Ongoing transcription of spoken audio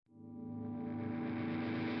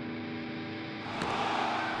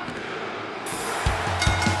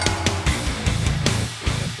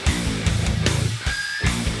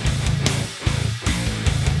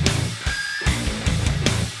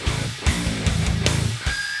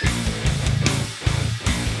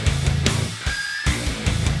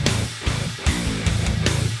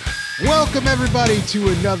Welcome, everybody, to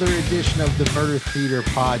another edition of the Murder Theater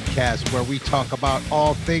podcast, where we talk about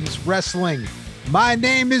all things wrestling. My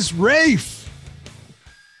name is Rafe.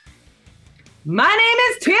 My name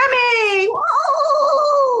is Tammy.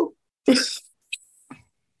 Woo!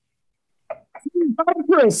 I'm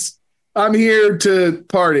Chris. I'm here to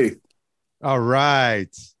party. All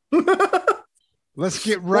right. Let's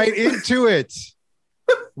get right into it.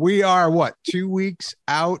 We are, 2 weeks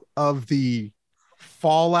out of the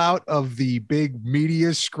fallout of the big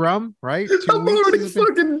media scrum, right? I'm already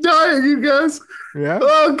fucking dying, you guys. Yeah.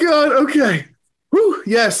 Oh God. Okay. Whew.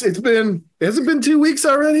 Yes, has it been 2 weeks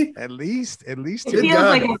already? At least. It feels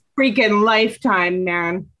like a freaking lifetime,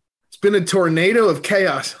 man. It's been a tornado of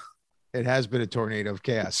chaos. It has been a tornado of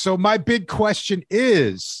chaos. So my big question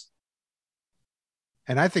is,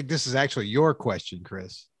 and I think this is actually your question,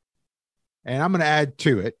 Chris, and I'm going to add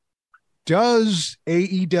to it. Does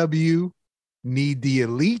AEW need the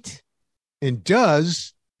elite? And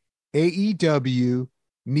does AEW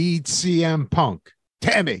need CM Punk?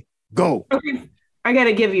 Tammy, go. Okay. I got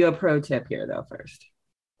to give you a pro tip here, though, first.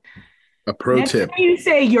 A pro tip. You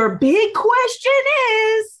say your big question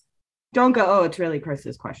is, don't go, oh, it's really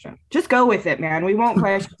Chris's question. Just go with it, man. We won't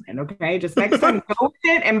question it, okay? Just next time, go with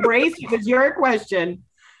it, embrace it was your question,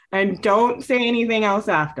 and don't say anything else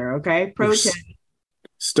after, okay? Pro tip.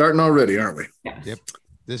 Starting already, aren't we? Yes. Yep.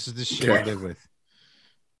 This is the shit I live with.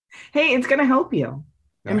 Hey, it's going to help you.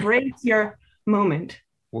 Embrace your moment.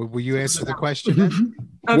 Will you answer the question then?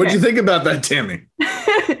 Okay. What'd you think about that, Tammy?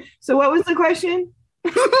 So what was the question?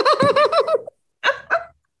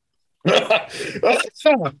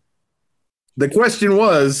 The question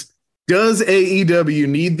was, does AEW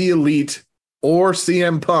need the elite or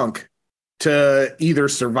CM Punk to either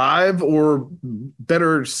survive or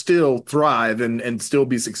better still thrive and still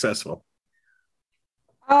be successful?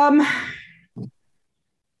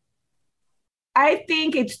 I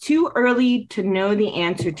think it's too early to know the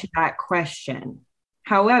answer to that question.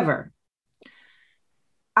 However,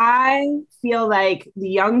 I feel like the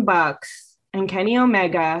Young Bucks and Kenny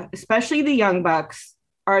Omega, especially the Young Bucks,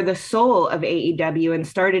 are the soul of AEW and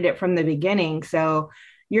started it from the beginning. So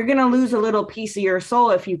you're going to lose a little piece of your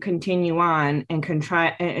soul if you continue on and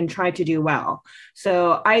try to do well.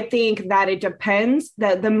 So I think that it depends,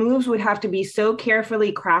 that the moves would have to be so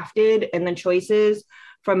carefully crafted and the choices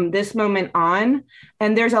from this moment on.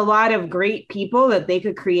 And there's a lot of great people that they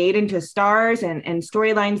could create into stars and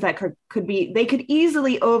storylines that they could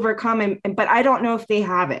easily overcome. But I don't know if they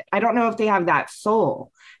have it. I don't know if they have that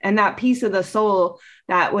soul, and that piece of the soul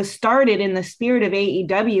that was started in the spirit of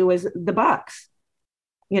AEW was the Bucks.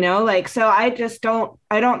 So I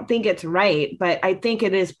don't think it's right, but I think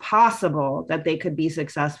it is possible that they could be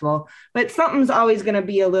successful, but something's always going to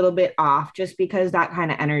be a little bit off just because that kind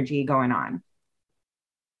of energy going on.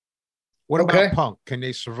 What about Punk? Can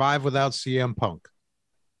they survive without CM Punk?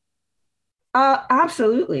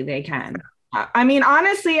 Absolutely, they can. I mean,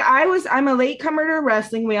 honestly, I'm a latecomer to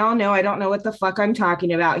wrestling. We all know I don't know what the fuck I'm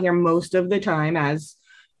talking about here most of the time.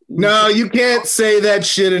 No, you can't say that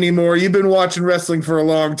shit anymore. You've been watching wrestling for a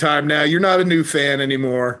long time now. You're not a new fan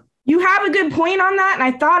anymore. You have a good point on that, and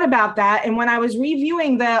I thought about that. And when I was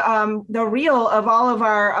reviewing the reel of all of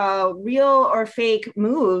our real or fake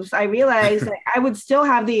moves, I realized that I would still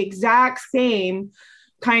have the exact same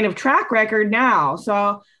kind of track record now.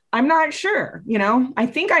 So I'm not sure. I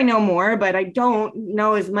think I know more, but I don't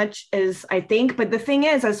know as much as I think. But the thing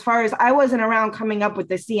is, as far as I wasn't around coming up with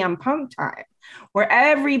the CM Punk time, where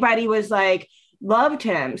everybody was like, loved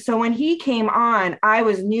him. So when he came on, I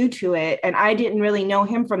was new to it and I didn't really know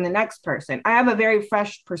him from the next person. I have a very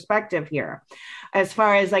fresh perspective here as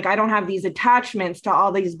far as I don't have these attachments to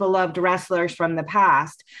all these beloved wrestlers from the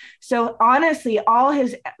past. So honestly, all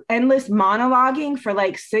his endless monologuing for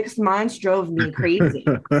 6 months drove me crazy.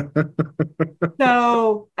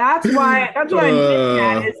 So that's what I'm getting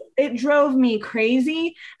at, is it drove me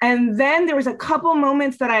crazy. And then there was a couple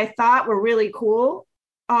moments that I thought were really cool.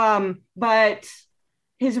 But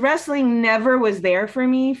his wrestling never was there for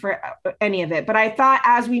me for any of it. But I thought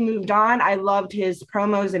as we moved on, I loved his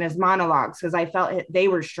promos and his monologues because I felt they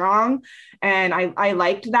were strong. And I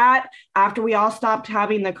liked that. After we all stopped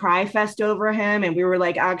having the cry fest over him and we were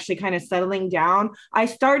actually kind of settling down, I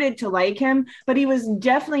started to like him, but he was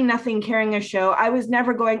definitely nothing carrying a show. I was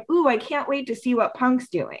never going, ooh, I can't wait to see what Punk's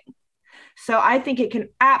doing. So I think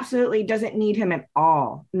it absolutely doesn't need him at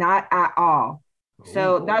all. Not at all.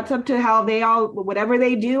 So that's up to how whatever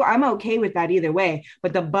they do, I'm okay with that either way.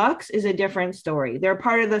 But the Bucks is a different story. They're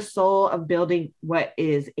part of the soul of building what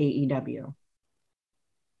is AEW.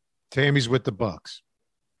 Tammy's with the Bucks.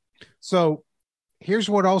 So here's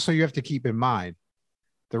what also you have to keep in mind.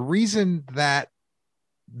 The reason that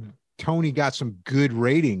Tony got some good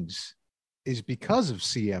ratings is because of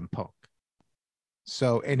CM Punk.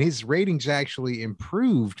 So, and his ratings actually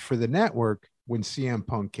improved for the network when CM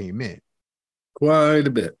Punk came in. Quite a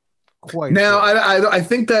bit. Quite now, I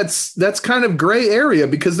think that's kind of gray area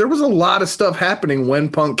because there was a lot of stuff happening when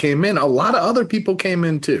Punk came in. A lot of other people came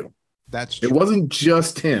in too. That's true. It wasn't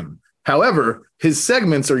just him. However, his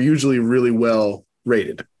segments are usually really well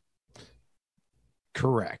rated.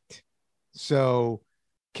 Correct. So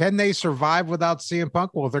can they survive without CM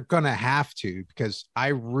Punk? Well, they're going to have to, because I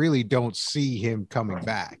really don't see him coming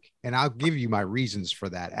back. And I'll give you my reasons for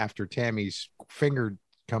that after Tammy's finger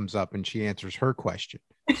comes up and she answers her question.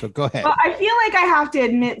 So go ahead. Well, I feel like I have to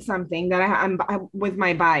admit something that I'm with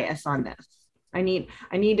my bias on this. I need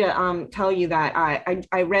to tell you that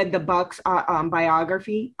I read the Bucks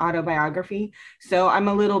autobiography, so I'm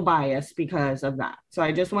a little biased because of that. So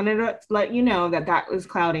I just wanted to let you know that was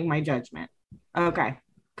clouding my judgment. Okay,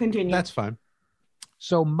 continue. That's fine.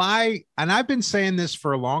 So I've been saying this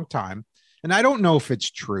for a long time, and I don't know if it's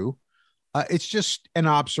true. It's just an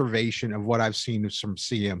observation of what I've seen from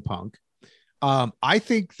CM Punk. I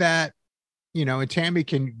think that, and Tammy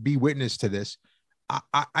can be witness to this.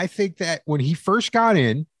 I think that when he first got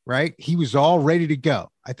in, right, he was all ready to go.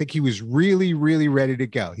 I think he was really, really ready to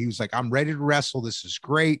go. He was like, I'm ready to wrestle. This is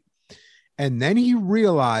great. And then he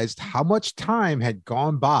realized how much time had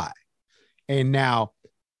gone by. And now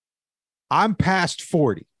I'm past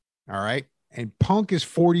 40. All right. And Punk is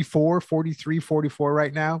 44, 43, 44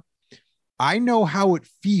 right now. I know how it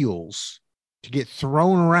feels to get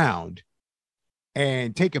thrown around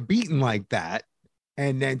and take a beating like that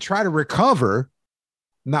and then try to recover.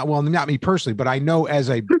 Not me personally, but I know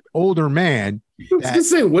as a older man. I was gonna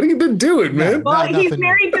say, what have you been doing, man? Well, he's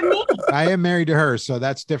married to me. I am married to her, so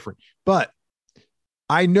that's different. But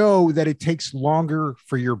I know that it takes longer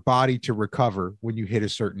for your body to recover when you hit a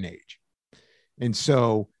certain age. And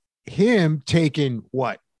so him taking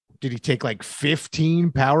what? Did he take like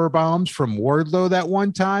 15 power bombs from Wardlow that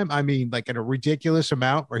one time? I mean, like in a ridiculous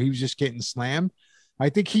amount where he was just getting slammed. I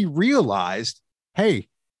think he realized, hey,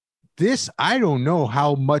 I don't know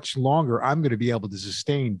how much longer I'm going to be able to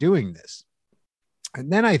sustain doing this.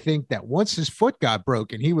 And then I think that once his foot got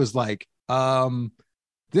broken, he was like,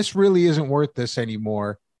 this really isn't worth this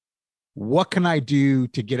anymore. What can I do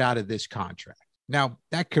to get out of this contract? Now,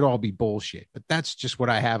 that could all be bullshit, but that's just what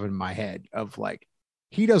I have in my head of like,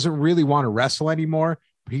 he doesn't really want to wrestle anymore,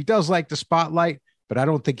 but he does like the spotlight, but I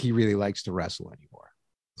don't think he really likes to wrestle anymore.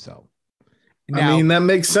 So now, I mean, that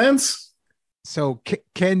makes sense. So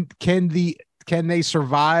can they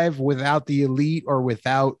survive without the Elite or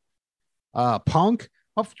without Punk?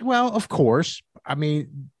 Well, of course. I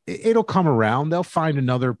mean, it'll come around. They'll find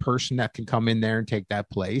another person that can come in there and take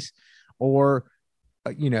that place, or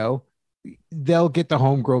they'll get the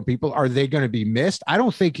homegrown people. Are they going to be missed? I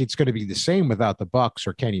don't think it's going to be the same without the Bucks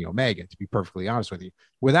or Kenny Omega, to be perfectly honest with you.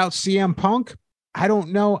 Without CM Punk, I don't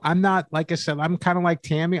know. I'm not, like I said, I'm kind of like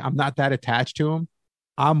Tammy. I'm not that attached to him.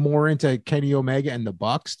 I'm more into Kenny Omega and the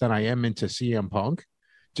Bucks than I am into CM Punk,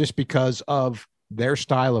 just because of their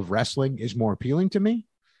style of wrestling is more appealing to me.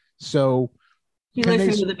 So you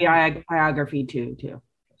listened to the biography too.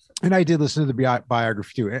 And I did listen to the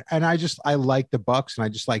biography too. And I like the Bucks and I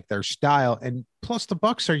just like their style. And plus the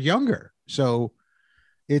Bucks are younger. So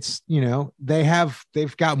it's,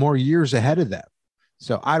 they've got more years ahead of them.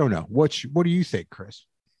 So I don't know. What do you think, Chris?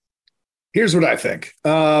 Here's what I think.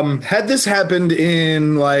 Had this happened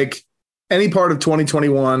in like any part of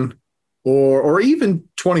 2021 or even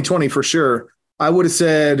 2020 for sure, I would have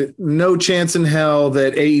said no chance in hell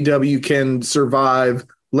that AEW can survive,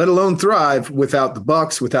 let alone thrive, without the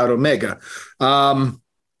Bucks, without Omega.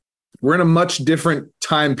 We're in a much different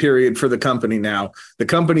time period for the company now. The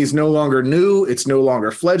company's no longer new. It's no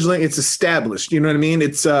longer fledgling. It's established. You know what I mean?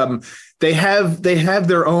 It's they have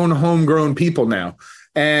their own homegrown people now.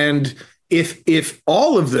 And if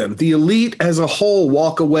all of them, the Elite as a whole,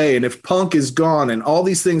 walk away, and if Punk is gone and all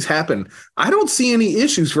these things happen, I don't see any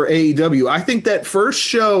issues for AEW. I think that first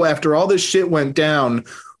show after all this shit went down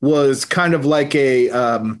was kind of like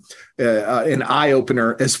an eye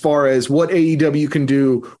opener as far as what AEW can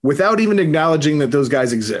do without even acknowledging that those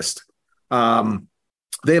guys exist. They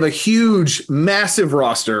have a huge, massive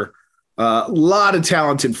roster, a lot of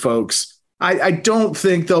talented folks. I don't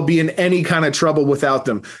think they'll be in any kind of trouble without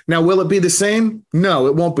them. Now, will it be the same? No,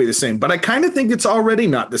 it won't be the same. But I kind of think it's already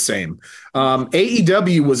not the same.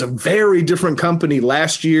 AEW was a very different company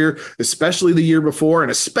last year, especially the year before,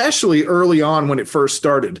 and especially early on when it first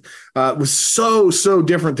started. It was so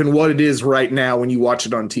different than what it is right now when you watch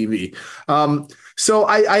it on TV. So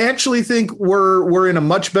I actually think we're in a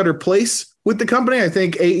much better place with the company. I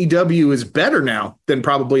think AEW is better now than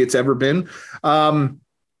probably it's ever been.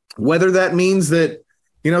 Whether that means that,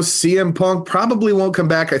 CM Punk probably won't come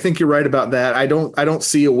back. I think you're right about that. I don't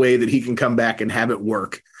see a way that he can come back and have it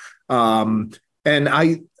work. And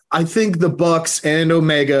I think the Bucks and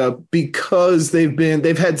Omega, because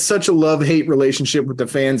they've had such a love-hate relationship with the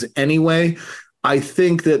fans anyway, I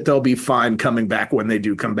think that they'll be fine coming back when they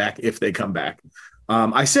do come back, if they come back.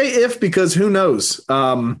 I say if because who knows?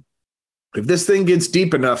 If this thing gets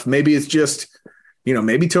deep enough, maybe it's just,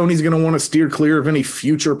 maybe Tony's going to want to steer clear of any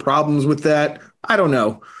future problems with that. I don't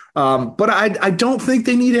know. But I don't think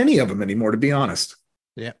they need any of them anymore, to be honest.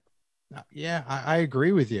 Yeah. Yeah, I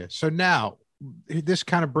agree with you. So now this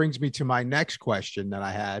kind of brings me to my next question that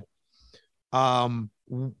I had. And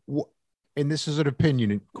this is an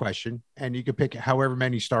opinion question, and you can pick however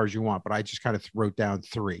many stars you want, but I just kind of wrote down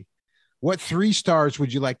 3. What 3 stars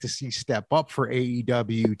would you like to see step up for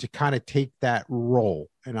AEW to kind of take that role?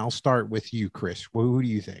 And I'll start with you, Chris. Who do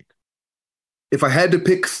you think? If I had to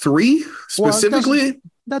pick 3 specifically,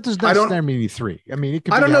 that doesn't necessarily mean 3. I mean,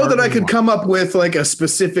 I don't know that I could come up with like a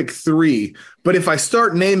specific 3, but if I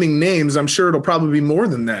start naming names, I'm sure it'll probably be more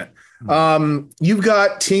than that. You've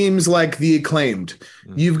got teams like the Acclaimed.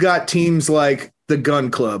 You've got teams like the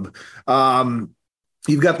Gun Club.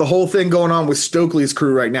 You've got the whole thing going on with Stokely's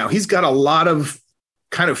crew right now. He's got a lot of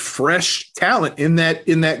kind of fresh talent in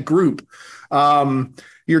that group.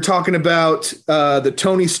 You're talking about the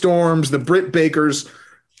Tony Storms, the Britt Bakers,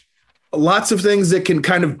 lots of things that can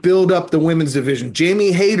kind of build up the women's division.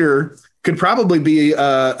 Jamie Hayter could probably be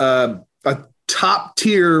a top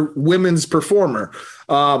tier women's performer.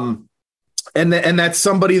 And that's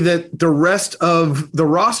somebody that the rest of the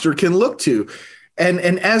roster can look to.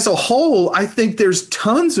 And as a whole, I think there's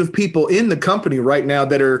tons of people in the company right now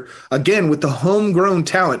that are, again, with the homegrown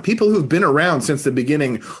talent, people who've been around since the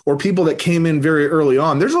beginning or people that came in very early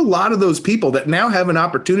on. There's a lot of those people that now have an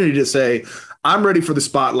opportunity to say, I'm ready for the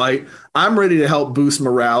spotlight. I'm ready to help boost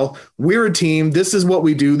morale. We're a team. This is what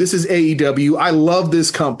we do. This is AEW. I love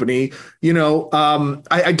this company.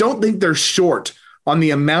 I don't think they're short on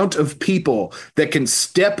the amount of people that can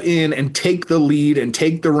step in and take the lead and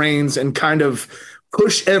take the reins and kind of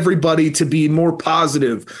push everybody to be more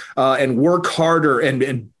positive and work harder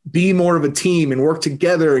and be more of a team and work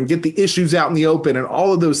together and get the issues out in the open and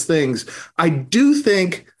all of those things. I do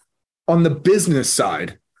think on the business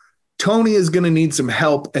side, Tony is going to need some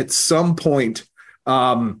help at some point,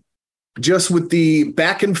 just with the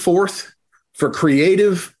back and forth for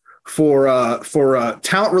creative, for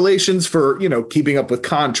talent relations, for, keeping up with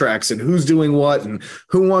contracts and who's doing what and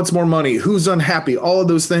who wants more money, who's unhappy, all of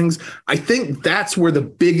those things. I think that's where the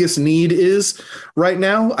biggest need is right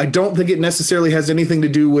now. I don't think it necessarily has anything to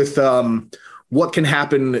do with what can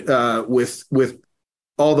happen with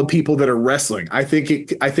all the people that are wrestling. I think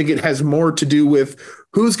it has more to do with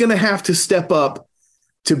who's going to have to step up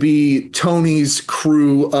to be Tony's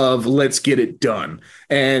crew of let's get it done.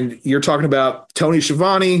 And you're talking about Tony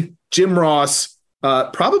Schiavone, Jim Ross,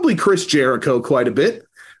 probably Chris Jericho quite a bit.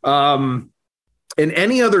 And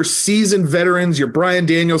any other seasoned veterans, your Bryan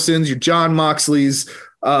Danielsons, your John Moxleys,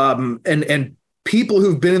 and people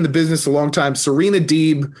who've been in the business a long time, Serena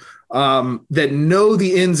Deeb, that know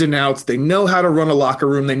the ins and outs. They know how to run a locker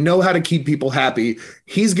room. They know how to keep people happy.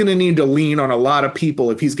 He's going to need to lean on a lot of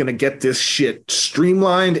people if he's going to get this shit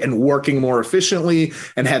streamlined and working more efficiently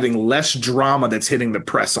and having less drama that's hitting the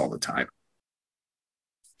press all the time.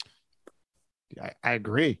 I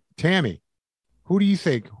agree. Tammy, who do you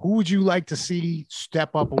think? Who would you like to see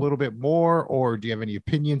step up a little bit more? Or do you have any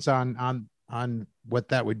opinions on what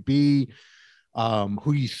that would be?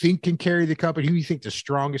 Who you think can carry the company, who you think the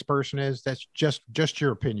strongest person is? That's just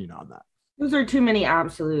your opinion on that. Those are too many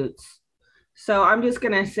absolutes. So I'm just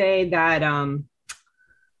going to say that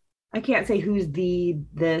I can't say who's the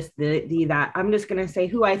that. I'm just going to say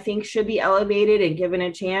who I think should be elevated and given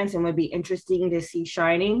a chance and would be interesting to see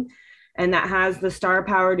shining, and that has the star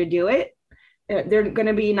power to do it. They're going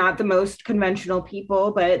to be not the most conventional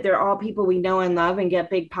people, but they're all people we know and love and get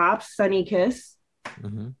big pops. Sonny Kiss.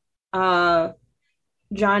 Mm-hmm.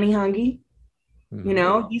 Johnny Hungy,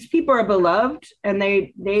 these people are beloved and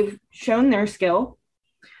they've shown their skill.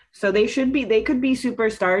 So they could be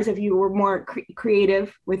superstars if you were more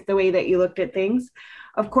creative with the way that you looked at things.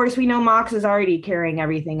 Of course, we know Mox is already carrying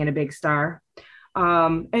everything in a big star.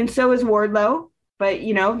 And so is Wardlow. But,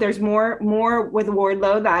 you know, there's more with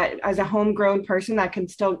Wardlow that as a homegrown person that can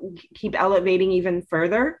still keep elevating even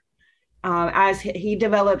further as he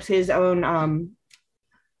develops his own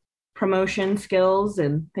promotion skills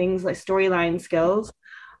and things like storyline skills.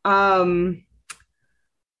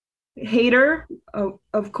 Hayter,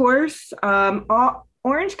 of course.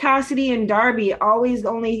 Orange Cassidy and Darby always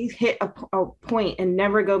only hit a point and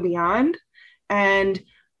never go beyond. And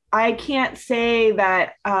I can't say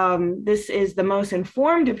that this is the most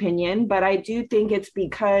informed opinion, but I do think it's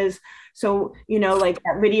because, so, you know, like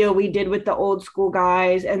that video we did with the old school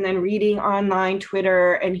guys and then reading online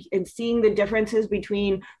Twitter and seeing the differences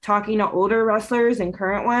between talking to older wrestlers and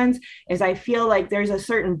current ones is I feel like there's a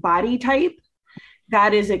certain body type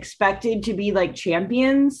that is expected to be like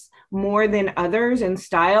champions more than others in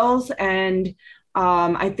styles. And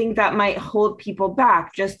I think that might hold people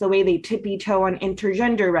back, just the way they tippy toe on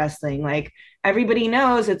intergender wrestling. Like everybody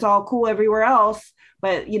knows it's all cool everywhere else,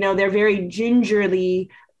 but you know, they're very gingerly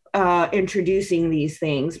introducing these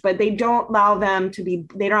things, but they don't allow them to be,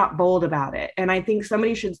 they're not bold about it. And I think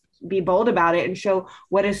somebody should be bold about it and show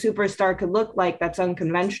what a superstar could look like that's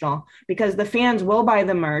unconventional, because the fans will buy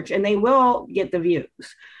the merch and they will get the views.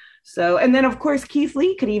 So, and then of course, Keith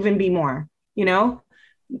Lee could even be more, you know,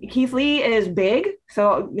 Keith Lee is big.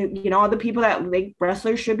 So, you know, all the people that like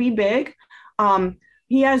wrestlers should be big.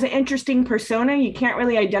 He has an interesting persona. You can't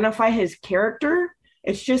really identify his character.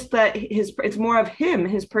 It's just that it's more of him,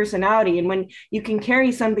 his personality. And when you can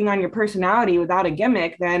carry something on your personality without a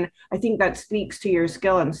gimmick, then I think that speaks to your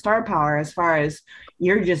skill and star power as far as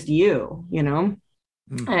you're just you know?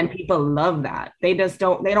 And people love that. They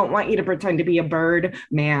don't want you to pretend to be a bird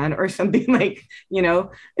man or something like, you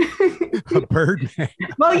know, a bird man.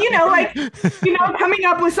 Well, you know, like, you know, coming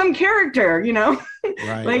up with some character, you know,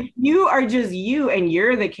 right. Like you are just you and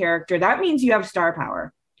you're the character. That means you have star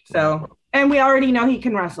power. So, and we already know he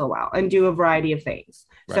can wrestle well and do a variety of things.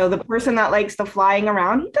 Right. So the person that likes the flying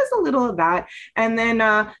around, he does a little of that. And then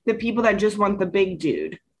the people that just want the big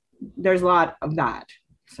dude, there's a lot of that.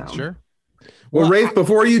 So sure. Well, Rafe,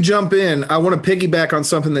 before you jump in, I want to piggyback on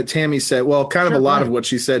something that Tammy said. Well, kind of a lot of what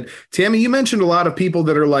she said. Tammy, you mentioned a lot of people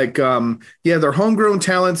that are like, they're homegrown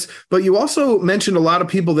talents, but you also mentioned a lot of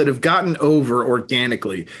people that have gotten over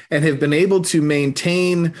organically and have been able to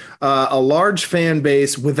maintain a large fan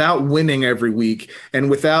base without winning every week and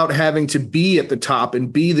without having to be at the top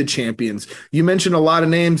and be the champions. You mentioned a lot of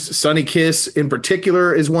names. Sonny Kiss in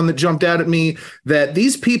particular is one that jumped out at me, that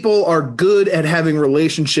these people are good at having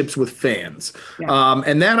relationships with fans. Yeah.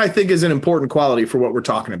 And that I think is an important quality for what we're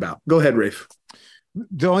talking about. Go ahead, Rafe.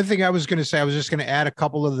 The only thing I was going to say, I was just going to add a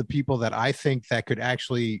couple of the people that I think that could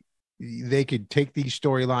actually, they could take these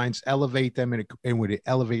storylines, elevate them, and would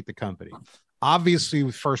elevate the company. Obviously,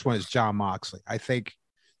 the first one is Jon Moxley. I think,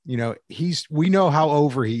 you know, we know how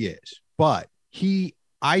over he is, but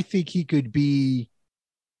I think he could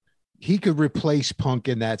replace Punk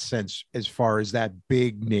in that sense, as far as that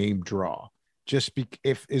big name draw. Just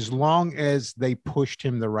as long as they pushed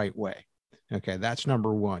him the right way. Okay, that's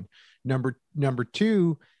number one. Number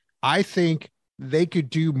two, I think they could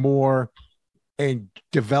do more and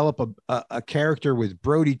develop a character with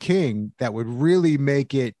Brody King that would really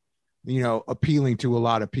make it, you know, appealing to a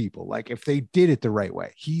lot of people. Like if they did it the right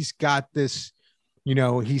way. He's got this, you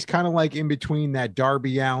know, he's kind of like in between that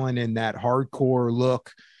Darby Allin and that hardcore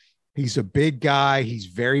look. He's a big guy. He's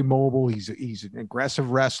very mobile. He's an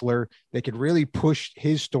aggressive wrestler. They could really push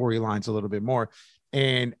his storylines a little bit more.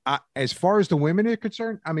 And as far as the women are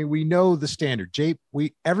concerned, I mean, we know the standard.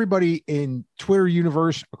 Everybody in Twitter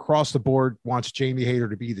universe across the board wants Jamie Hayter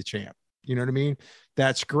to be the champ. You know what I mean?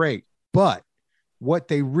 That's great. But what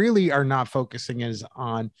they really are not focusing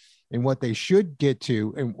on, and what they should get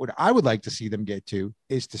to, and what I would like to see them get to,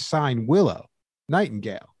 is to sign Willow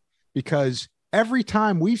Nightingale, because every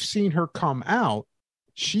time we've seen her come out,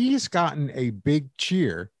 she has gotten a big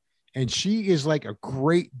cheer, and she is like a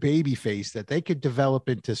great baby face that they could develop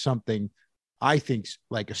into something, I think,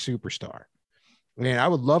 like a superstar. And I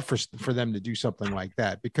would love for them to do something like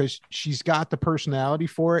that, because she's got the personality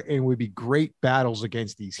for it, and would be great battles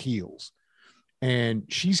against these heels. And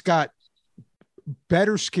she's got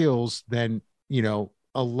better skills than, you know,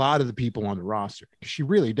 a lot of the people on the roster. She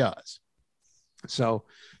really does. So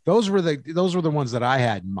those were the ones that I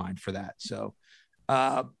had in mind for that. So,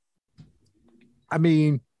 I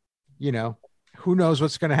mean, you know, who knows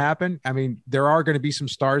what's going to happen? I mean, there are going to be some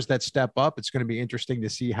stars that step up. It's going to be interesting to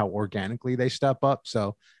see how organically they step up.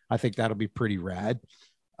 So I think that'll be pretty rad.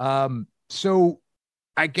 So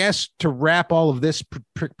I guess to wrap all of this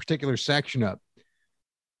particular section up,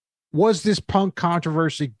 was this Punk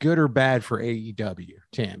controversy good or bad for AEW?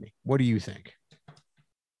 Tammy, what do you think?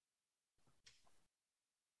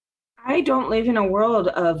 I don't live in a world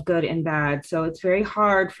of good and bad, so it's very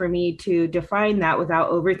hard for me to define that without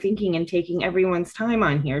overthinking and taking everyone's time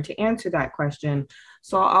on here to answer that question.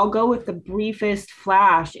 So I'll go with the briefest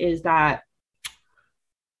flash is that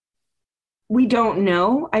we don't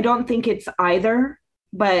know. I don't think it's either,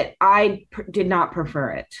 but I did not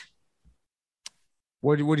prefer it.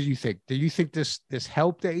 What did you think? Do you think this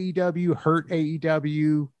helped AEW, hurt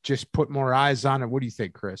AEW, just put more eyes on it? What do you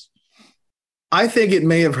think, Chris? I think it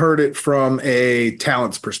may have hurt it from a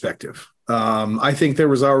talent's perspective. I think there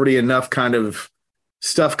was already enough kind of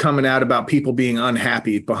stuff coming out about people being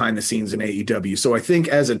unhappy behind the scenes in AEW. So I think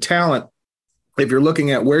as a talent, if you're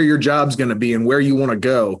looking at where your job's going to be and where you want to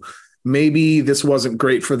go, maybe this wasn't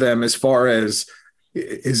great for them as far as,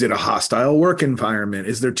 is it a hostile work environment?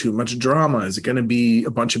 Is there too much drama? Is it going to be a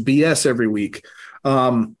bunch of BS every week?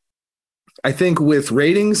 I think with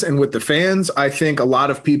ratings and with the fans, I think a lot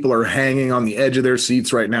of people are hanging on the edge of their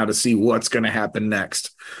seats right now to see what's going to happen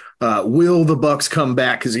next. Will the Bucks come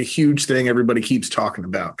back is a huge thing everybody keeps talking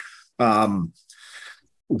about.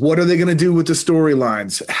 What are they going to do with the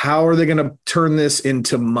storylines? How are they going to turn this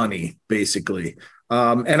into money, basically?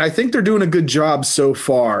 And I think they're doing a good job so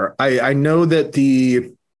far. I know that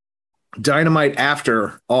the Dynamite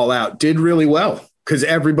after All Out did really well because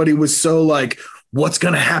everybody was so like, what's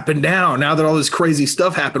going to happen now that all this crazy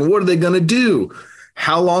stuff happened? What are they going to do?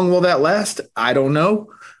 How long will that last? I don't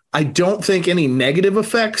know. I don't think any negative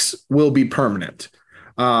effects will be permanent.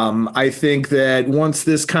 I think that once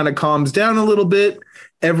this kind of calms down a little bit,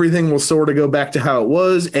 everything will sort of go back to how it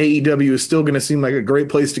was. AEW is still going to seem like a great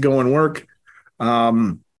place to go and work.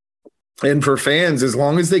 And for fans, as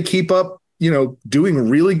long as they keep up, doing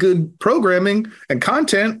really good programming and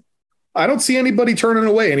content, I don't see anybody turning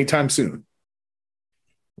away anytime soon.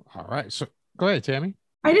 All right. So go ahead, Tammy.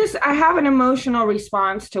 I have an emotional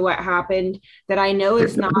response to what happened that I know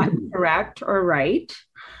is not correct or right.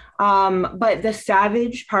 But the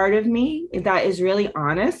savage part of me that is really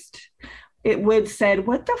honest, it would said,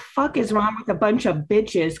 what the fuck is wrong with a bunch of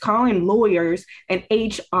bitches calling lawyers and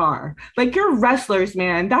HR? Like, you're wrestlers,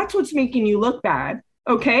 man. That's what's making you look bad.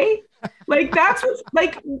 Okay. Like, that's what's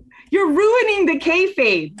like, you're ruining the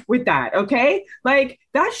kayfabe with that. Okay. Like,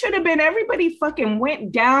 that should have been everybody fucking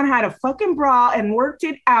went down, had a fucking brawl and worked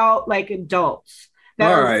it out like adults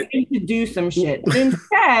that are ready to do some shit.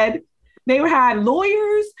 Instead, they had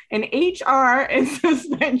lawyers and HR and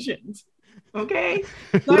suspensions. Okay.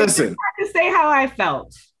 So listen, I just have to say how I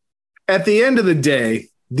felt. At the end of the day,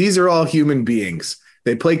 these are all human beings.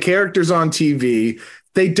 They play characters on TV.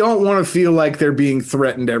 They don't want to feel like they're being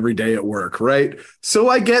threatened every day at work, right? So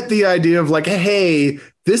I get the idea of like, hey,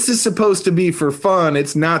 this is supposed to be for fun.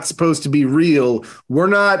 It's not supposed to be real. We're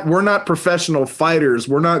not professional fighters.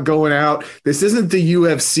 We're not going out. This isn't the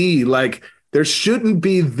UFC. Like, there shouldn't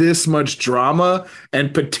be this much drama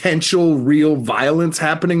and potential real violence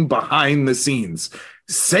happening behind the scenes.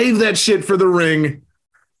 Save that shit for the ring.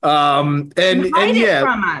 And yeah,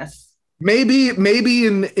 from us. Maybe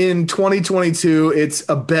in 2022, it's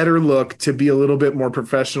a better look to be a little bit more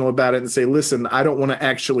professional about it and say, listen, I don't want to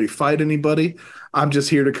actually fight anybody. I'm just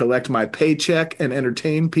here to collect my paycheck and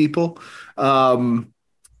entertain people.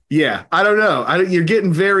 Yeah, I don't know. You're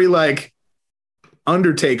getting very like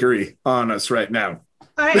Undertaker-y on us right now.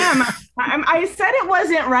 I am. I said it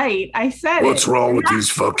wasn't right. I said what's wrong with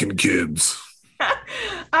these fucking kids?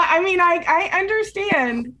 I mean, I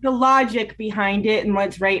understand the logic behind it and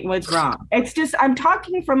what's right and what's wrong. It's just, I'm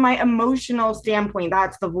talking from my emotional standpoint.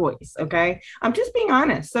 That's the voice. Okay. I'm just being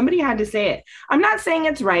honest. Somebody had to say it. I'm not saying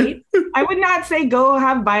it's right. I would not say go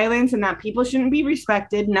have violence and that people shouldn't be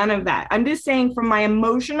respected. None of that. I'm just saying from my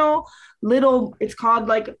emotional little, it's called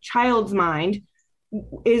like child's mind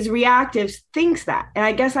is reactive, thinks that. And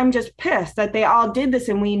I guess I'm just pissed that they all did this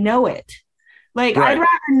and we know it. Like, right. I'd rather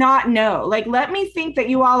not know. Like, let me think that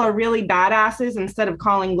you all are really badasses instead of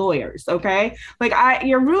calling lawyers, okay? Like,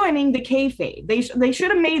 you're ruining the kayfabe. They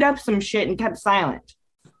should have made up some shit and kept silent.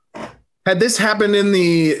 Had this happened in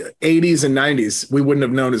the 80s and 90s, we wouldn't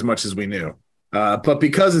have known as much as we knew. But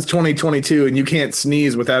because it's 2022 and you can't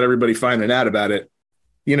sneeze without everybody finding out about it,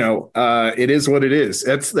 it is what it is.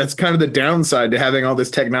 That's kind of the downside to having all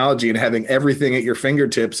this technology and having everything at your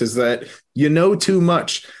fingertips is that you know too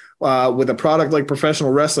much. With a product like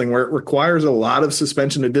professional wrestling, where it requires a lot of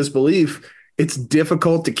suspension of disbelief, it's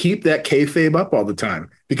difficult to keep that kayfabe up all the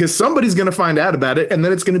time because somebody's going to find out about it and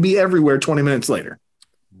then it's going to be everywhere 20 minutes later.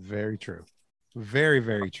 Very true. Very,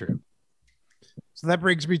 very true. So that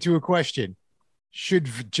brings me to a question.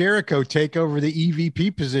 Should Jericho take over the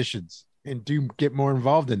EVP positions and get more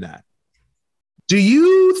involved in that? Do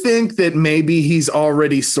you think that maybe he's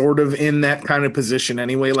already sort of in that kind of position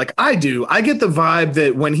anyway? Like I do. I get the vibe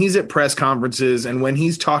that when he's at press conferences and when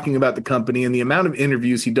he's talking about the company and the amount of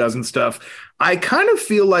interviews he does and stuff, I kind of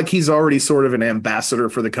feel like he's already sort of an ambassador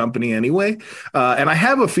for the company anyway. And I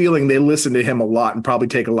have a feeling they listen to him a lot and probably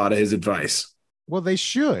take a lot of his advice. Well, they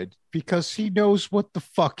should, because he knows what the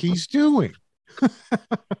fuck he's doing.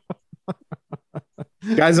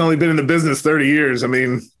 Guy's only been in the business 30 years. I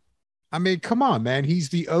mean, come on, man. He's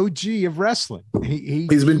the OG of wrestling.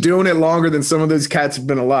 He's been doing it longer than some of those cats have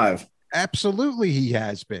been alive. Absolutely, he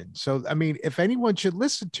has been. So, I mean, if anyone should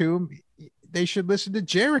listen to him, they should listen to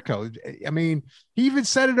Jericho. I mean, he even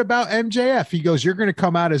said it about MJF. He goes, "You're going to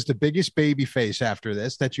come out as the biggest baby face after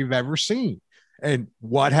this that you've ever seen." And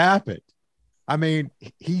what happened? I mean,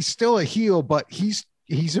 he's still a heel, but he's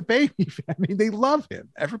a baby. I mean, they love him.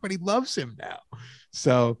 Everybody loves him now.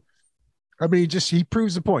 So, I mean, he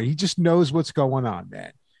proves the point. He just knows what's going on,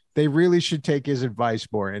 man. They really should take his advice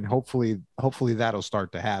more, and hopefully that'll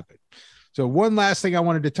start to happen. So one last thing I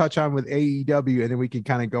wanted to touch on with AEW, and then we can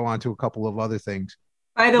kind of go on to a couple of other things.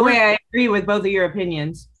 By the way, I agree with both of your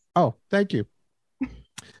opinions. Oh, thank you.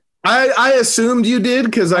 I assumed you did,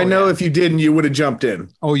 because I know if you didn't, you would have jumped in.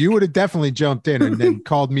 Oh, you would have definitely jumped in and then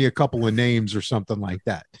called me a couple of names or something like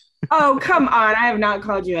that. Oh, come on. I have not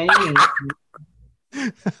called you any names.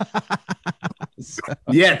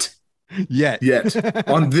 Yet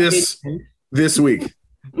on this week.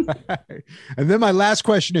 And then my last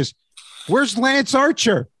question is, where's Lance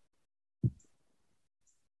Archer?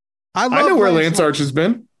 I know where Lance Archer's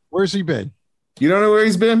been. Where's he been? You don't know where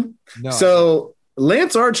he's been? No. So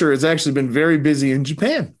Lance Archer has actually been very busy in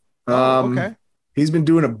Japan. Okay. He's been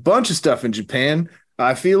doing a bunch of stuff in Japan.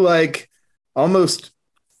 I feel like almost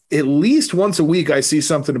at least once a week I see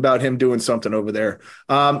something about him doing something over there.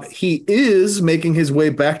 He is making his way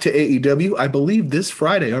back to AEW, I believe, this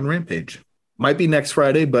Friday on Rampage. Might be next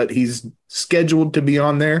Friday, but he's scheduled to be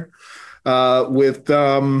on there with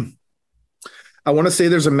I want to say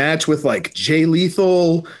there's a match with like Jay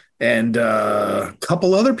Lethal and a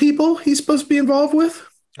couple other people he's supposed to be involved with.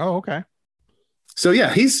 Oh, okay. So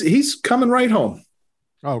yeah, he's coming right home.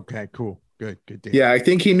 Okay, cool. Good deal. Yeah, I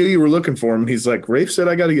think he knew you were looking for him. He's like, Rafe said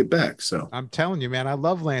I got to get back. So I'm telling you, man, I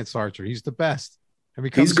love Lance Archer. He's the best. I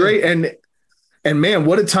mean, he's great. And man,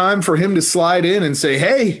 what a time for him to slide in and say,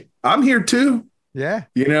 "Hey, I'm here too." Yeah.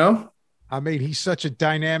 You know? I mean, he's such a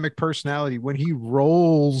dynamic personality. When he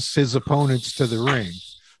rolls his opponents to the ring,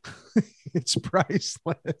 it's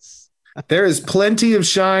priceless. There is plenty of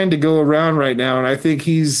shine to go around right now, and I think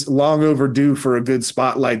he's long overdue for a good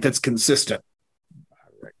spotlight that's consistent.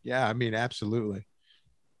 Yeah, I mean, absolutely.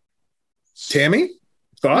 Tammy,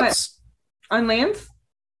 thoughts? What? On Lance?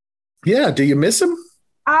 Yeah, do you miss him?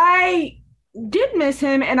 I did miss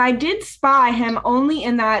him, and I did spy him only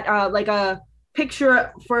in that like a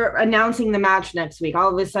picture for announcing the match next week.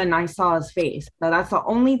 All of a sudden, I saw his face. So that's the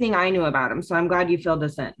only thing I knew about him. So I'm glad you filled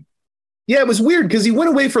us in. Yeah, it was weird because he went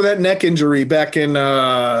away for that neck injury back in,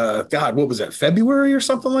 God, what was that, February or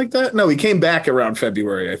something like that? No, he came back around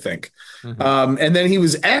February, I think. Mm-hmm. And then he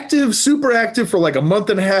was active, super active for like a month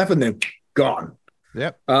and a half and then gone.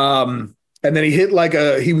 Yep. And then he hit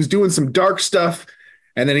he was doing some dark stuff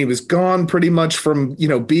and then he was gone pretty much from,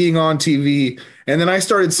 being on TV. And then I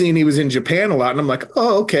started seeing he was in Japan a lot and I'm like,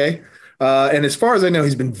 oh, okay. And as far as I know,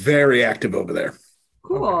 he's been very active over there.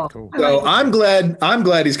 Cool. Okay, cool. So I'm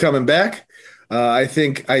glad he's coming back. I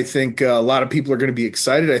think a lot of people are going to be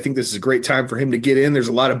excited. I think this is a great time for him to get in. There's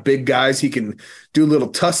a lot of big guys he can do a little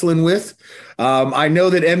tussling with. I know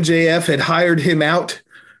that MJF had hired him out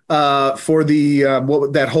for the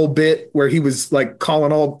that whole bit where he was like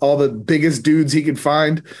calling all the biggest dudes he could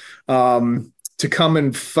find to come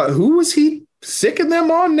and who was he sicking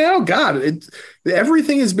them on now? God,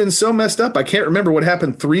 everything has been so messed up. I can't remember what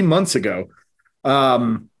happened 3 months ago.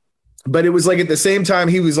 But it was like at the same time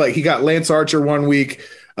he was like he got Lance Archer one week.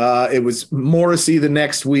 It was Morrissey the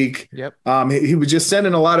next week. Yep. He was just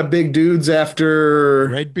sending a lot of big dudes after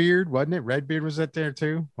Redbeard, wasn't it? Redbeard was that there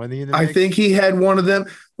too? Wasn't he in the I think he had one of them.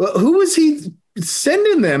 Well, who was he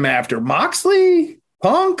sending them after? Moxley?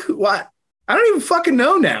 Punk? What? I don't even fucking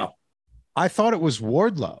know now. I thought it was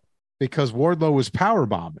Wardlow because Wardlow was power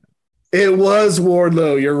bombing. It was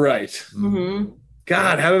Wardlow. You're right. Mm-hmm.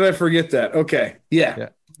 God, how did I forget that? Okay. Yeah.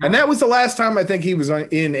 And that was the last time I think he was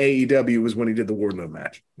in AEW was when he did the Wardlow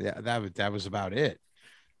match. Yeah, that was about it.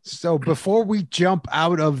 So before we jump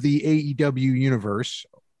out of the AEW universe,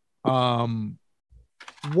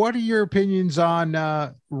 what are your opinions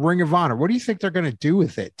on Ring of Honor? What do you think they're going to do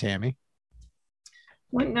with it, Tammy?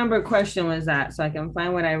 What number question was that? So I can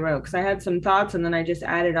find what I wrote, because I had some thoughts and then I just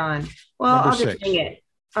added on. Well, Number I'll just 6. wing it.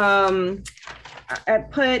 I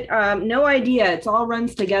put no idea. It's all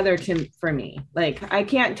runs together for me. Like I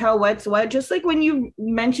can't tell what's what. Just like when you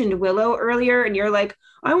mentioned Willow earlier, and you're like,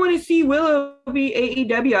 I want to see Willow be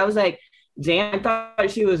AEW. I was like, damn, I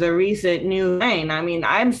thought she was a recent new thing. I mean,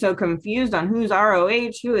 I'm so confused on who's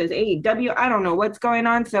ROH, who is AEW. I don't know what's going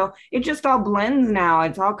on. So it just all blends now.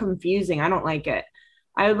 It's all confusing. I don't like it.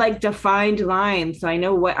 I would like defined lines so I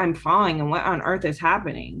know what I'm following and what on earth is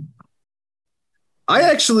happening.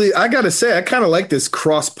 I gotta say, I kind of like this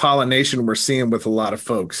cross-pollination we're seeing with a lot of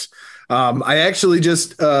folks. I actually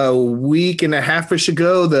just a week and a half-ish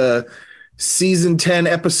ago, the season 10,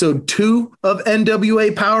 episode 2 of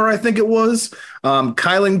NWA Power, I think it was.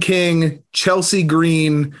 Kylan King, Chelsea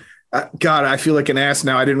Green. God, I feel like an ass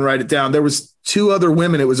now. I didn't write it down. There was 2 other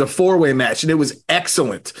women. It was a 4-way match, and it was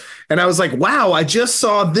excellent. And I was like, wow, I just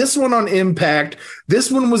saw this one on Impact. This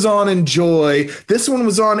one was on Enjoy. This one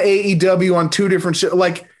was on AEW on 2 different shows.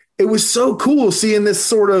 Like, it was so cool seeing this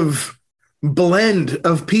sort of blend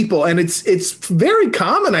of people. And it's very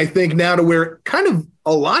common, I think, now to where kind of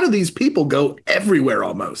a lot of these people go everywhere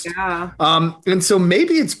almost. Yeah. And so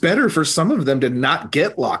maybe it's better for some of them to not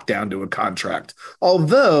get locked down to a contract.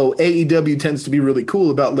 Although AEW tends to be really cool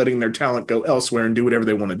about letting their talent go elsewhere and do whatever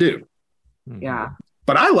they want to do. Yeah.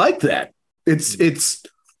 But I like that. It's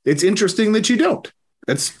interesting that you don't.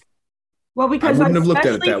 Well, because I wouldn't have looked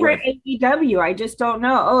at it especially that for way. AEW, I just don't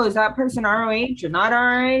know. Oh, is that person ROH or not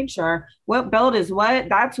ROH, or what belt is what?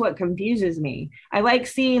 That's what confuses me. I like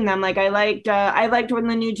seeing them. Like I liked when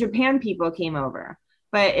the New Japan people came over,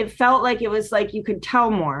 but it felt like it was like you could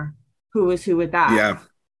tell more who was who with that. Yeah,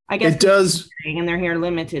 I guess it does. And they're here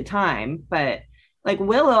limited time, but like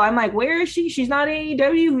Willow, I'm like, where is she? She's not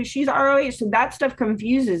AEW. She's ROH. So that stuff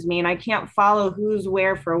confuses me, and I can't follow who's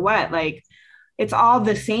where for what. Like, it's all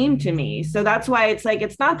the same to me. So that's why it's like,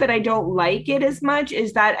 it's not that I don't like it as much,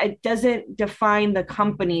 is that it doesn't define the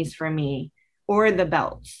companies for me or the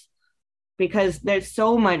belts, because there's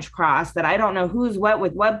so much cross that I don't know who's what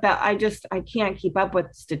with what belt. I can't keep up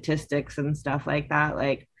with statistics and stuff like that.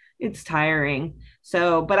 Like, it's tiring.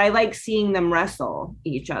 So, but I like seeing them wrestle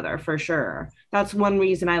each other for sure. That's one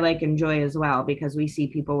reason I like Enjoy as well, because we see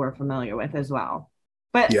people we're familiar with as well.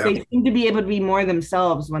 But they seem to be able to be more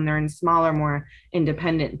themselves when they're in smaller, more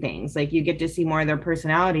independent things. Like you get to see more of their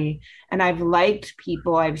personality. And I've liked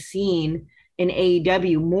people I've seen in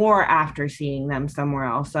AEW more after seeing them somewhere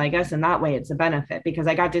else. So I guess in that way, it's a benefit because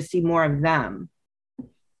I got to see more of them.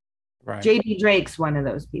 Right. JD Drake's one of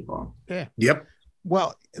those people. Yeah. Yep.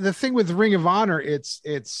 Well, the thing with Ring of Honor, it's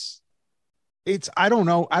I don't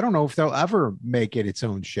know if they'll ever make it its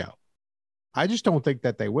own show. I just don't think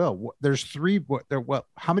that they will. There's 3.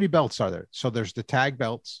 How many belts are there? So there's the tag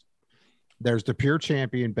belts, there's the pure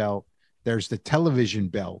champion belt, there's the television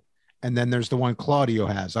belt, and then there's the one Claudio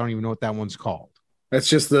has. I don't even know what that one's called. That's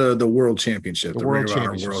just the world championship. The world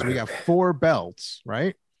championship. So we got 4 belts,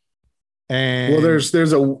 right? And well,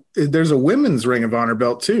 there's a women's Ring of Honor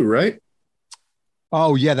belt too, right?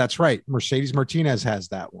 Oh yeah, that's right. Mercedes Martinez has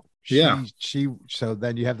that one. Yeah. So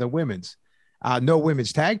then you have the women's. No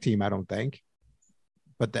women's tag team, I don't think.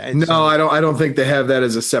 But I don't think they have that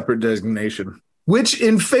as a separate designation. Which,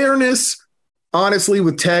 in fairness, honestly,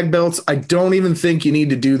 with tag belts, I don't even think you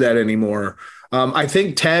need to do that anymore. I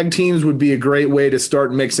think tag teams would be a great way to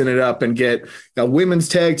start mixing it up and get a women's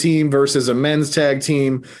tag team versus a men's tag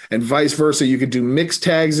team, and vice versa. You could do mixed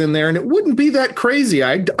tags in there, and it wouldn't be that crazy.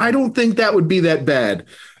 I don't think that would be that bad.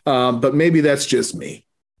 But maybe that's just me.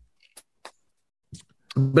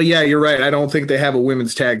 But yeah, you're right. I don't think they have a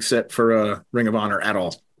women's tag set for Ring of Honor at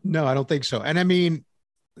all. No, I don't think so. And I mean,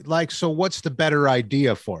 so what's the better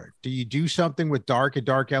idea for it? Do you do something with Dark and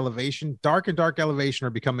Dark Elevation? Dark and Dark Elevation are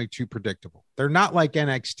becoming too predictable. They're not like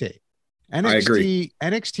NXT. I agree.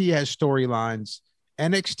 NXT has storylines.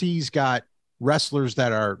 NXT's got wrestlers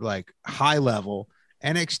that are like high level.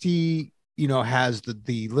 NXT, has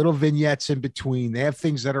the little vignettes in between. They have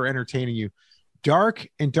things that are entertaining you. Dark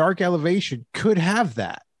and Dark Elevation could have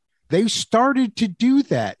that. They started to do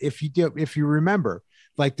that. If you remember,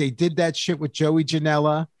 like they did that shit with Joey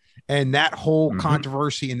Janela and that whole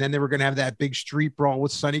controversy. And then they were going to have that big street brawl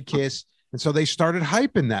with Sonny Kiss. And so they started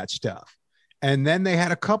hyping that stuff. And then they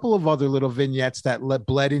had a couple of other little vignettes that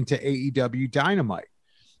bled into AEW Dynamite.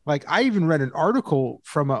 Like I even read an article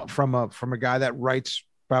from a guy that writes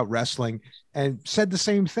about wrestling and said the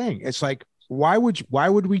same thing. It's like, why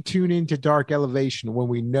would we tune into Dark Elevation when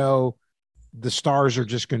we know the stars are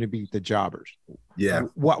just going to beat the jobbers? Yeah.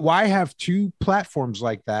 Why have two platforms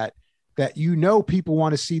like that people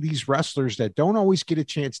want to see these wrestlers that don't always get a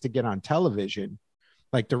chance to get on television,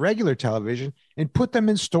 like the regular television, and put them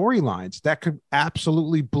in storylines that could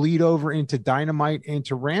absolutely bleed over into Dynamite,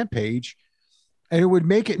 into Rampage, and it would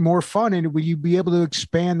make it more fun, and would you be able to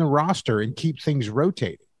expand the roster and keep things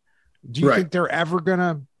rotating? Do you think they're ever going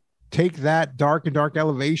to take that Dark and Dark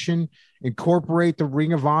Elevation, incorporate the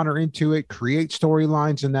Ring of Honor into it, create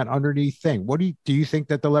storylines in that underneath thing? What do you think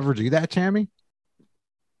that they'll ever do that, Tammy?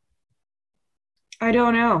 I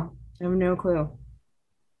don't know. I have no clue.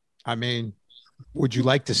 I mean, would you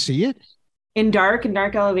like to see it? In Dark and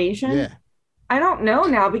Dark Elevation? Yeah. I don't know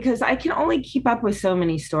now because I can only keep up with so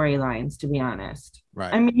many storylines, to be honest.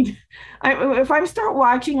 Right. I mean, if I start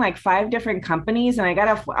watching like 5 different companies and I'm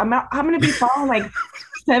going to be following like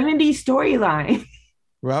 70 storylines.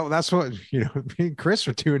 Well, that's what, me and Chris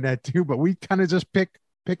are doing that too, but we kind of just pick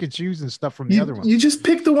and choose and stuff from the other ones. You just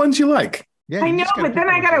pick the ones you like. Yeah, I know, but then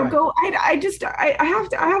I gotta go. I have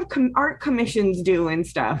art commissions due and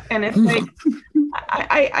stuff, and it's like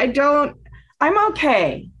I don't. I'm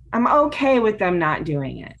okay. I'm okay with them not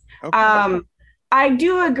doing it. Okay. I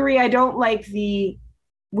do agree. I don't like we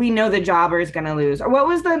know the jobber is gonna lose. Or what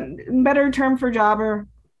was the better term for jobber?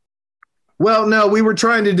 Well, no, we were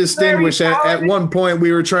trying to distinguish at one point.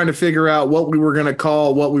 We were trying to figure out what we were going to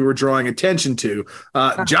call what we were drawing attention to.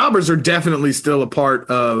 Jobbers are definitely still a part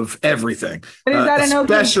of everything. But is that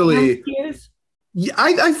especially? Yeah,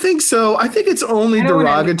 I think so. I think it's only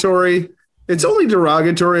derogatory. It's only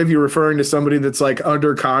derogatory if you're referring to somebody that's like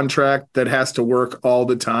under contract that has to work all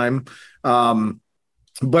the time.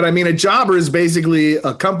 But I mean, a jobber is basically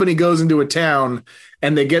a company goes into a town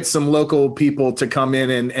and they get some local people to come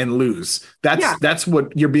in and lose. That's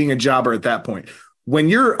what you're being a jobber at that point. When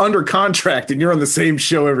you're under contract and you're on the same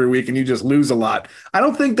show every week and you just lose a lot, I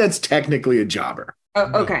don't think that's technically a jobber.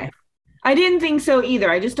 Okay. I didn't think so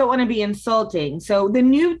either. I just don't want to be insulting. So the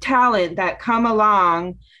new talent that come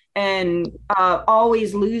along and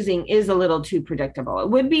always losing is a little too predictable. It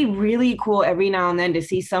would be really cool every now and then to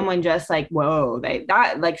see someone just like, whoa,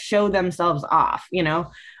 like show themselves off,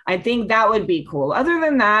 I think that would be cool. Other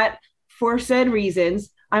than that, for said reasons,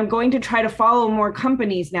 I'm going to try to follow more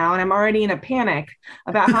companies now, and I'm already in a panic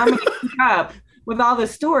about how many to keep up with all the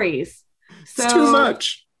stories. So it's too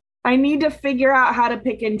much. I need to figure out how to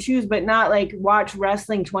pick and choose, but not like watch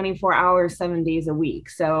wrestling 24 hours, 7 days a week.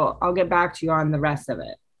 So I'll get back to you on the rest of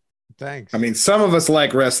it. Thanks. I mean, some of us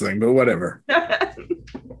like wrestling, but whatever.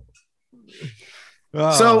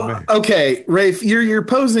 Okay, Rafe, you're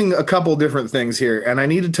posing a couple different things here, and I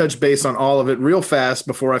need to touch base on all of it real fast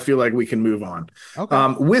before I feel like we can move on.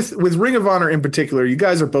 Okay. With Ring of Honor in particular, you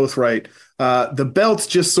guys are both right. The belts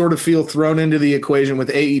just sort of feel thrown into the equation with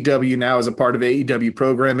AEW now as a part of AEW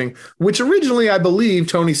programming, which originally I believe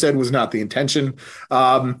Tony said was not the intention.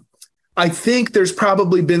 I think there's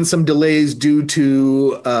probably been some delays due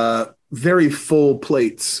to very full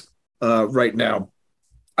plates right now.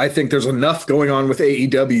 I think there's enough going on with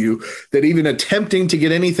AEW that even attempting to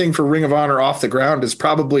get anything for Ring of Honor off the ground is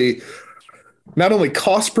probably not only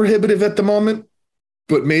cost prohibitive at the moment,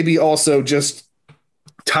 but maybe also just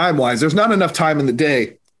time-wise. There's not enough time in the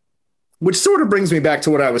day, which sort of brings me back to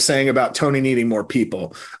what I was saying about Tony needing more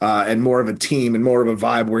people and more of a team and more of a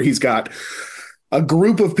vibe where he's got a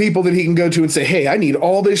group of people that he can go to and say, hey, I need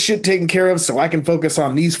all this shit taken care of so I can focus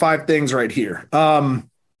on these 5 things right here.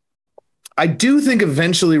 I do think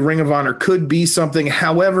eventually Ring of Honor could be something.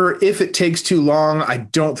 However, if it takes too long, I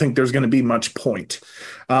don't think there's going to be much point.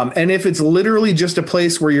 And if it's literally just a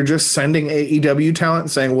place where you're just sending AEW talent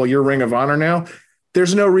and saying, well, you're Ring of Honor now,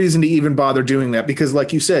 there's no reason to even bother doing that because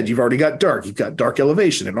like you said, you've already got Dark, you've got Dark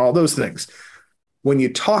Elevation and all those things. When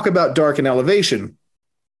you talk about Dark and Elevation,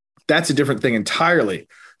 that's a different thing entirely.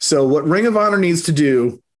 So what Ring of Honor needs to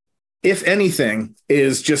do, if anything,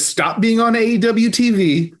 is just stop being on AEW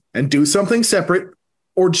TV and do something separate,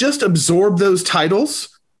 or just absorb those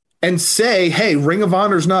titles and say, hey, Ring of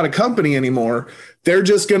Honor is not a company anymore. They're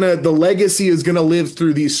just the legacy is going to live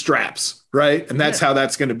through these straps, right? And that's how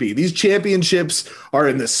that's going to be. These championships are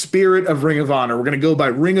in the spirit of Ring of Honor. We're going to go by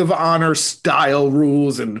Ring of Honor style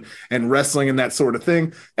rules and wrestling and that sort of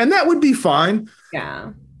thing. And that would be fine.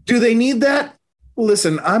 Yeah. Do they need that?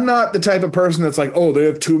 Listen, I'm not the type of person that's like, oh, they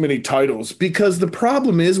have too many titles, because the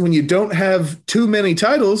problem is when you don't have too many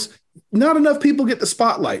titles, not enough people get the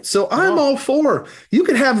spotlight. So I'm all for, you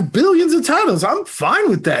can have billions of titles. I'm fine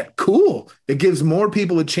with that. Cool. It gives more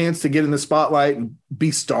people a chance to get in the spotlight and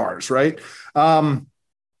be stars, right? And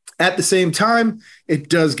At the same time, it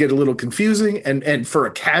does get a little confusing. And for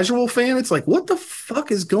a casual fan, it's like, what the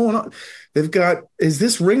fuck is going on? Is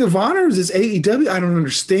this Ring of Honor? Is this AEW? I don't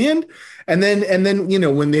understand. And then, you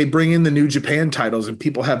know, when they bring in the New Japan titles and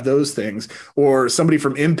people have those things, or somebody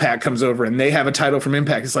from Impact comes over and they have a title from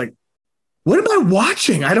Impact, it's like, what am I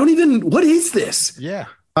watching? What is this? Yeah.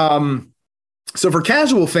 So for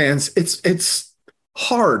casual fans, it's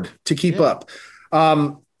hard to keep up.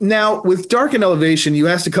 Now, with Dark and Elevation, you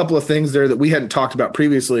asked a couple of things there that we hadn't talked about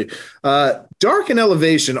previously. Dark and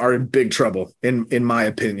Elevation are in big trouble, in my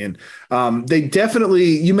opinion. They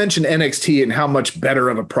definitely, you mentioned NXT and how much better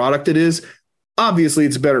of a product it is. Obviously,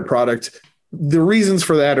 it's a better product. The reasons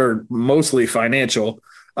for that are mostly financial.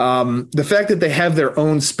 The fact that they have their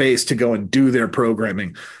own space to go and do their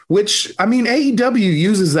programming, which, I mean, AEW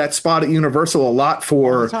uses that spot at Universal a lot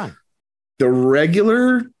for the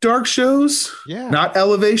regular Dark shows, not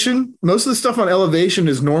Elevation. Most of the stuff on Elevation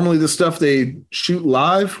is normally the stuff they shoot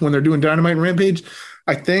live when they're doing Dynamite and Rampage,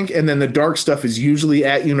 I think. And then the Dark stuff is usually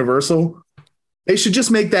at Universal. They should just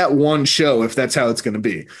make that one show if that's how it's going to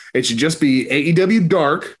be. It should just be AEW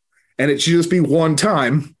Dark, and it should just be one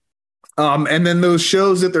time. And then those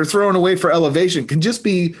shows that they're throwing away for Elevation can just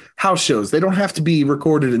be house shows. They don't have to be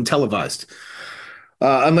recorded and televised.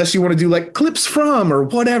 Unless you want to do like clips from or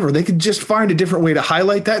whatever, they could just find a different way to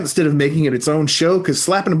highlight that instead of making it its own show, because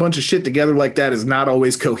slapping a bunch of shit together like that is not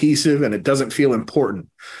always cohesive and it doesn't feel important.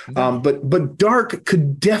 But Dark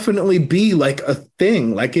could definitely be like a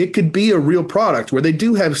thing. Like it could be a real product where they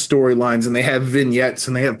do have storylines and they have vignettes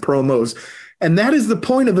and they have promos. And that is the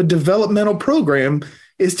point of a developmental program,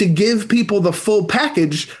 is to give people the full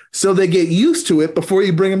package so they get used to it before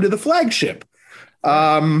you bring them to the flagship.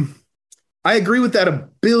 I agree with that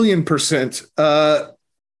 1,000,000,000%.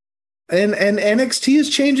 And NXT is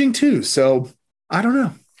changing too. So I don't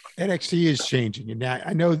know. NXT is changing. And now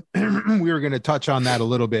I know we were going to touch on that a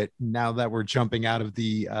little bit now that we're jumping out of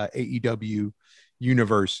the AEW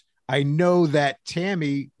universe. I know that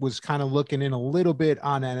Tammy was kind of looking in a little bit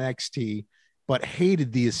on NXT, but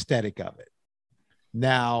hated the aesthetic of it.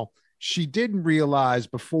 Now, she didn't realize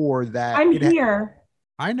before that I'm here.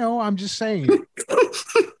 I know. I'm just saying.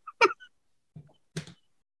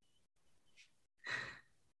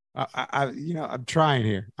 I'm trying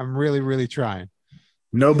here. I'm really, really trying.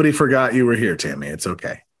 Nobody forgot you were here, Tammy. It's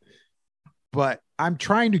okay. But I'm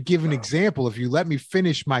trying to give an example. If you let me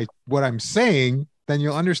finish what I'm saying, then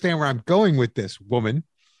you'll understand where I'm going with this, woman.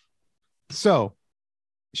 So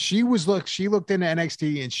she looked into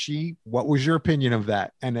NXT, and what was your opinion of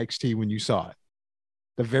that NXT when you saw it?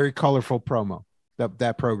 The very colorful promo,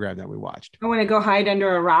 that program that we watched. I want to go hide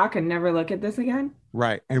under a rock and never look at this again.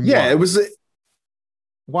 Right. And yeah, it was.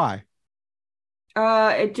 Why?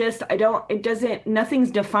 Nothing's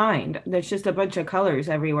defined. There's just a bunch of colors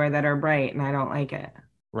everywhere that are bright, and I don't like it.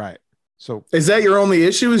 Right. So is that your only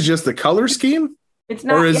issue, is just the color scheme? It's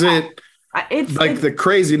not. Or is it's the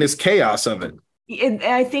craziness, chaos of it?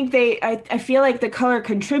 I think I feel like the color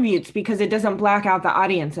contributes because it doesn't black out the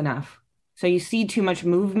audience enough. So you see too much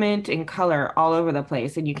movement and color all over the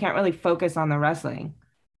place, and you can't really focus on the wrestling.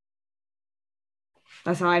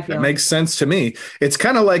 That's how I feel. That makes sense to me. It's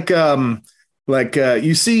kind of like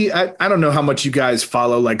you see, I don't know how much you guys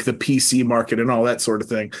follow like the PC market and all that sort of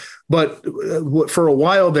thing, but for a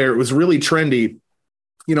while there, it was really trendy.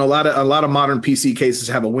 You know, a lot of modern PC cases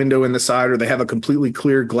have a window in the side, or they have a completely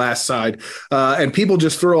clear glass side, and people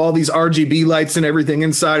just throw all these RGB lights and everything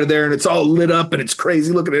inside of there, and it's all lit up and it's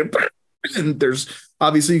crazy. Look at it. And there's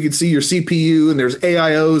obviously, you can see your CPU, and there's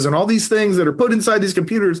AIOs and all these things that are put inside these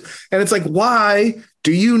computers. And it's like, why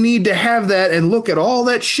do you need to have that and look at all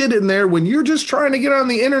that shit in there when you're just trying to get on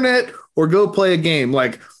the internet or go play a game?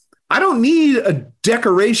 Like, I don't need a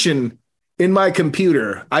decoration in my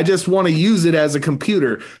computer. I just want to use it as a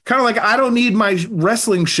computer. Kind of like I don't need my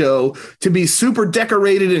wrestling show to be super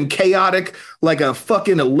decorated and chaotic, like a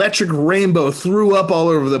fucking electric rainbow threw up all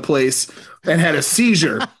over the place and had a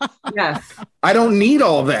seizure. Yes. I don't need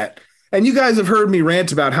all that. And you guys have heard me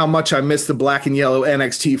rant about how much I miss the black and yellow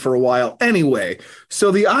NXT for a while anyway. So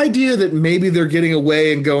the idea that maybe they're getting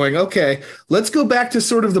away and going, okay, let's go back to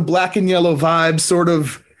sort of the black and yellow vibe, sort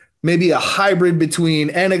of maybe a hybrid between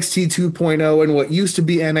NXT 2.0 and what used to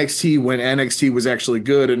be NXT when NXT was actually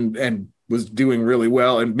good and was doing really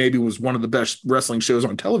well and maybe was one of the best wrestling shows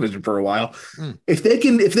on television for a while. If they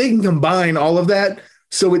can combine all of that,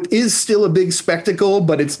 so it is still a big spectacle,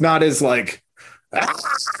 but it's not as like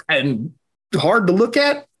and hard to look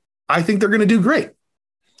at, I think they're going to do great.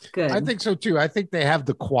 Good. I think so too. I think they have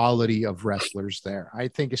the quality of wrestlers there. I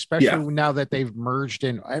think especially now that they've merged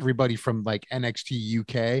in everybody from like NXT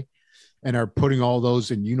UK and are putting all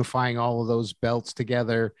those and unifying all of those belts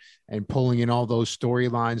together and pulling in all those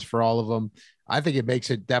storylines for all of them, I think it makes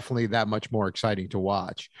it definitely that much more exciting to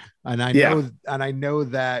watch. And I know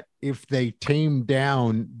that if they tame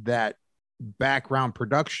down that background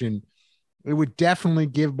production, it would definitely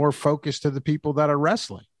give more focus to the people that are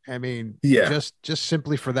wrestling. I mean, just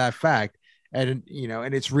simply for that fact. And, you know,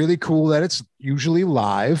 and it's really cool that it's usually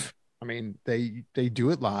live. I mean, they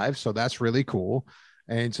do it live, so that's really cool.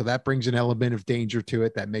 And so that brings an element of danger to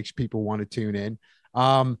it that makes people want to tune in.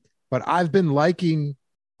 But I've been liking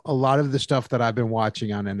a lot of the stuff that I've been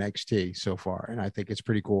watching on NXT so far, and I think it's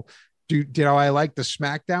pretty cool. I like the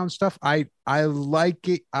SmackDown stuff? I like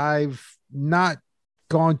it. I've not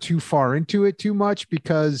gone too far into it too much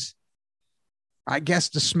because I guess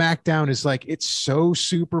the SmackDown is like, it's so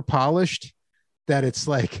super polished that it's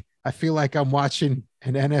like, I feel like I'm watching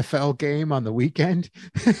an NFL game on the weekend.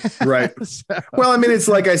 Right. Well, I mean, it's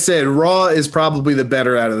like I said, Raw is probably the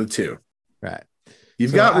better out of the two. Right.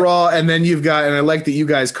 You've got Raw, and then you've got, and I like that you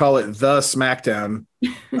guys call it the SmackDown.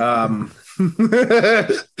 But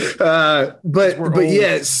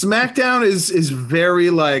yeah, SmackDown is very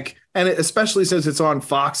like, and especially since it's on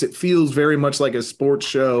Fox, it feels very much like a sports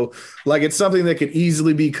show. Like it's something that could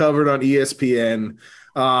easily be covered on ESPN.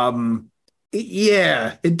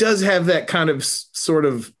 It does have that kind of sort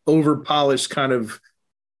of over polished kind of.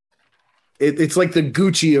 It's like the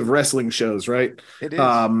Gucci of wrestling shows, right? It is.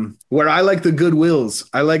 Where I like the Goodwills.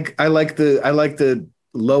 I like the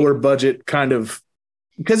lower budget kind of,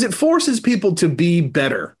 because it forces people to be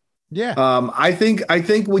better. Yeah. I think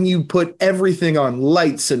when you put everything on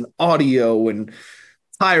lights and audio and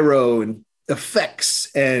pyro and effects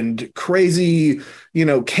and crazy,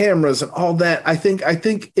 cameras and all that, I think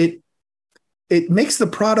it makes the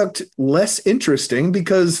product less interesting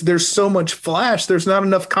because there's so much flash. There's not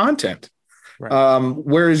enough content. Right.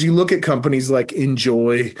 Whereas you look at companies like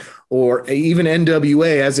Enjoy or even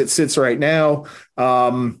NWA as it sits right now,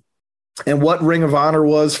 and what Ring of Honor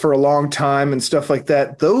was for a long time and stuff like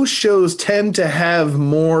that, those shows tend to have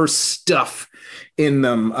more stuff in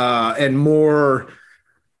them and more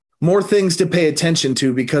things to pay attention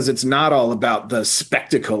to because it's not all about the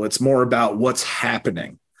spectacle. It's more about what's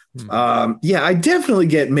happening. I definitely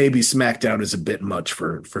get maybe SmackDown is a bit much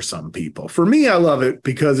for some people. For me, I love it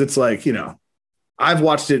because it's like, I've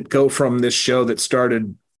watched it go from this show that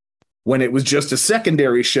started when it was just a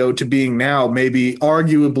secondary show to being now maybe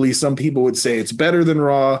arguably some people would say it's better than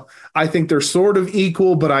Raw. I think they're sort of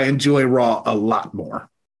equal, but I enjoy Raw a lot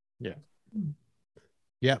more. Yeah.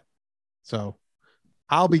 Yep. So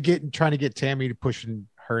I'll be trying to get Tammy to pushing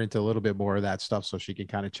her into a little bit more of that stuff so she can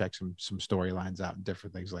kind of check some storylines out and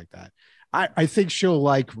different things like that. I think she'll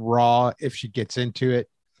like Raw if she gets into it.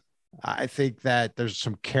 I think that there's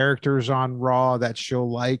some characters on Raw that she'll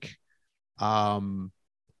like,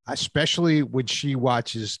 especially when she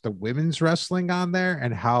watches the women's wrestling on there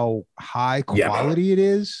and how high quality it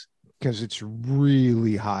is, because it's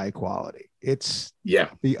really high quality. It's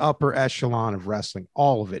the upper echelon of wrestling.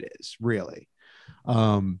 All of it is really.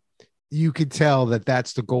 You could tell that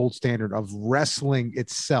that's the gold standard of wrestling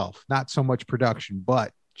itself, not so much production,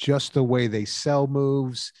 but just the way they sell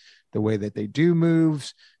moves, the way that they do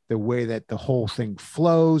moves, the way that the whole thing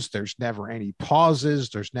flows. There's never any pauses.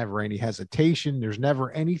 There's never any hesitation. There's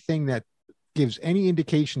never anything that gives any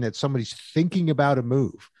indication that somebody's thinking about a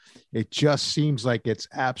move. It just seems like it's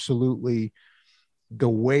absolutely the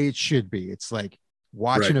way it should be. It's like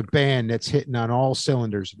watching a band that's hitting on all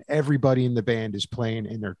cylinders and everybody in the band is playing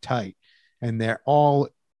and they're tight and they're all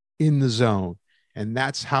in the zone. And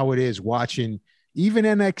that's how it is watching even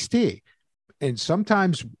NXT. And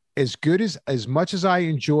sometimes as much as I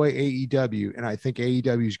enjoy AEW, and I think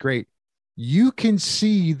AEW is great, you can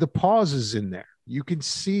see the pauses in there. You can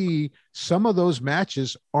see some of those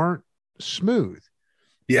matches aren't smooth.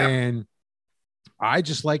 Yeah. And I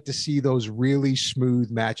just like to see those really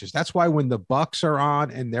smooth matches. That's why when the Bucks are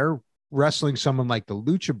on and they're wrestling someone like the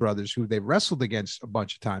Lucha Brothers, who they've wrestled against a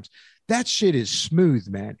bunch of times, that shit is smooth,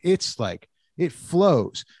 man. It's like, it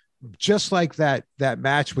flows. Just like that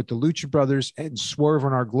match with the Lucha Brothers and Swerve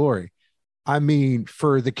in Our Glory. I mean,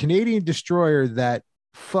 for the Canadian Destroyer that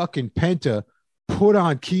fucking Penta put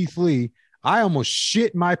on Keith Lee, I almost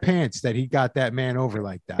shit my pants that he got that man over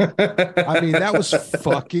like that. I mean, that was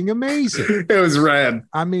fucking amazing. It was rad.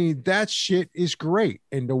 I mean, that shit is great.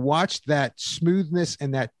 And to watch that smoothness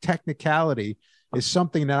and that technicality is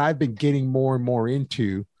something that I've been getting more and more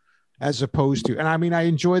into, as opposed to, and I mean, I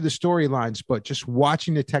enjoy the storylines, but just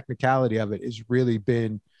watching the technicality of it has really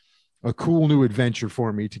been a cool new adventure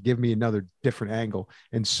for me to give me another different angle.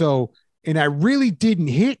 And so, and I really didn't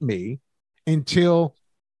hit me until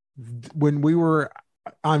when we were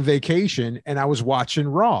on vacation and I was watching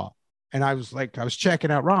Raw, and I was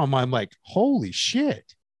checking out Raw. I'm like, holy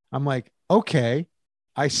shit. I'm like, okay,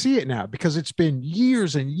 I see it now, because it's been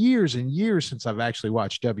years and years and years since I've actually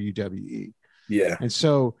watched WWE. Yeah. And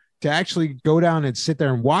so to actually go down and sit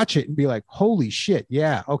there and watch it and be like, holy shit.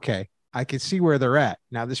 Yeah. Okay. I can see where they're at.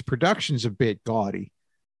 Now this production's a bit gaudy,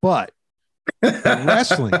 but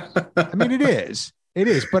wrestling, I mean, it is,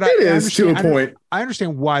 but it is to a point. I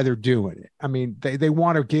understand why they're doing it. I mean, they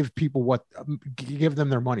want to give people give them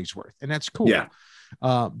their money's worth, and that's cool. Yeah.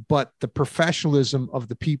 But the professionalism of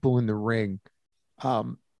the people in the ring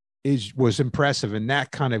was impressive, and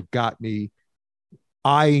that kind of got me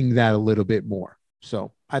eyeing that a little bit more.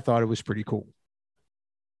 So I thought it was pretty cool.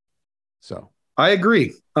 So I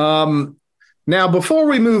agree. Now, before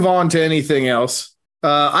we move on to anything else,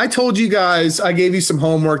 I told you guys, I gave you some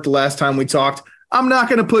homework the last time we talked. I'm not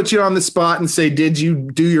going to put you on the spot and say, did you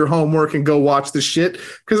do your homework and go watch the shit?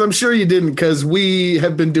 Because I'm sure you didn't, because we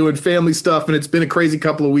have been doing family stuff and it's been a crazy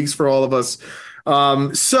couple of weeks for all of us.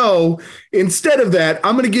 So instead of that,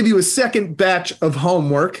 I'm going to give you a second batch of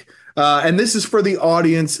homework. And this is for the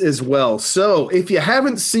audience as well. So if you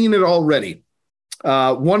haven't seen it already,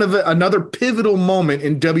 another pivotal moment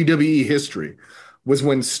in WWE history was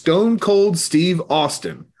when Stone Cold Steve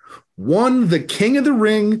Austin won the King of the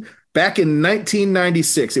Ring back in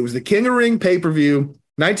 1996. It was the King of the Ring pay-per-view,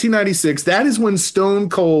 1996. That is when Stone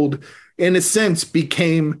Cold, in a sense,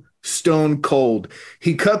 became Stone Cold.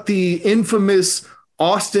 He cut the infamous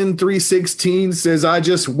Austin 316 says, "I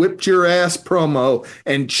just whipped your ass" promo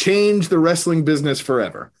and changed the wrestling business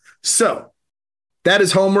forever. So that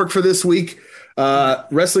is homework for this week.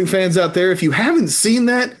 Wrestling fans out there, if you haven't seen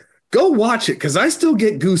that, go watch it, because I still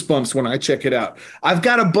get goosebumps when I check it out. I've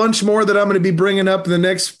got a bunch more that I'm going to be bringing up in the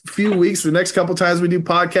next few weeks, the next couple times we do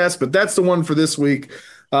podcasts, but that's the one for this week.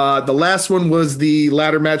 The last one was the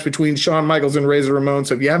ladder match between Shawn Michaels and Razor Ramon.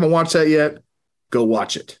 So if you haven't watched that yet, go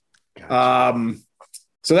watch it. Gotcha.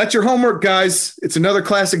 So that's your homework, guys. It's another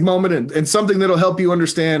classic moment and something that'll help you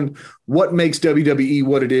understand what makes WWE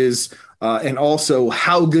what it is, and also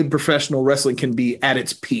how good professional wrestling can be at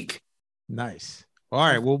its peak. Nice. All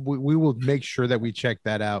right. Well, we will make sure that we check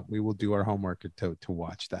that out. We will do our homework to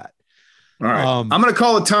watch that. All right. I'm going to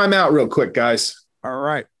call a timeout real quick, guys. All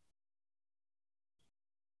right.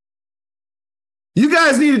 You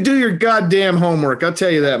guys need to do your goddamn homework. I'll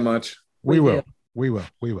tell you that much. We will.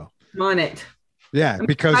 I'm on it. Yeah,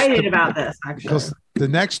 because I'm excited about this, actually. Because the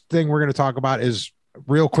next thing we're going to talk about is,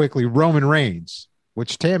 real quickly, Roman Reigns,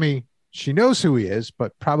 which Tammy, she knows who he is,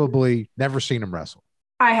 but probably never seen him wrestle.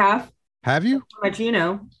 I have. Have you? How much you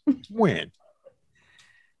know? When?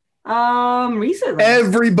 Recently.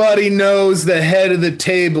 Everybody knows the head of the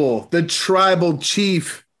table, the tribal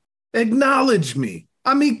chief. Acknowledge me.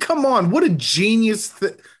 I mean, come on. What a genius.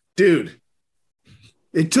 Dude,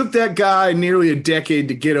 it took that guy nearly a decade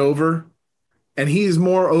to get over. And he's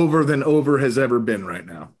more over than over has ever been right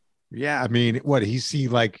now. Yeah, I mean, what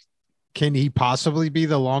can he possibly be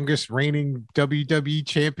the longest reigning WWE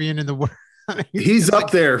champion in the world? I mean, he's up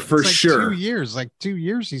there for sure. 2 years, 2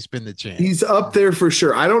 years he's been the champ. He's up there for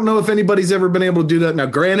sure. I don't know if anybody's ever been able to do that. Now,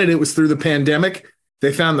 granted, it was through the pandemic.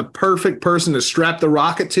 They found the perfect person to strap the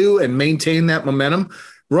rocket to and maintain that momentum.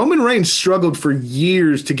 Roman Reigns struggled for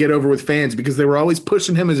years to get over with fans because they were always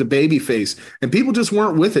pushing him as a babyface, and people just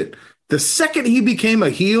weren't with it. The second he became a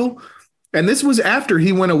heel, and this was after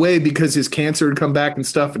he went away because his cancer had come back and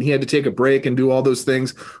stuff, and he had to take a break and do all those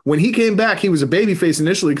things. When he came back, he was a babyface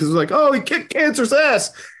initially because it was like, oh, he kicked cancer's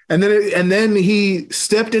ass. And then he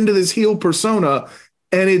stepped into this heel persona,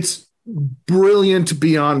 and it's brilliant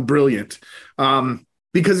beyond brilliant.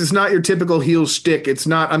 Because it's not your typical heel shtick. It's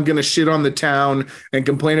not, I'm going to shit on the town and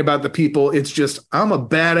complain about the people. It's just, I'm a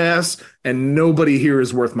badass, and nobody here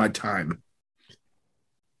is worth my time.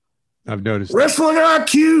 I've noticed wrestling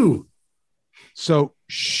IQ. So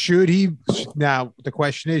now the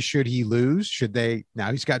question is, should he lose? Now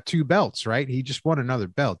he's got 2 belts, right? He just won another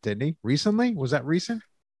belt, didn't he? Recently? Was that recent?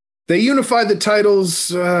 They unified the titles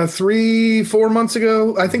 3-4 months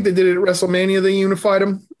ago. I think they did it at WrestleMania. They unified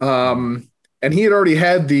them. And he had already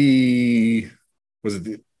had I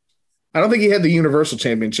don't think he had the Universal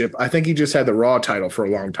Championship. I think he just had the Raw title for a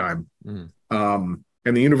long time. And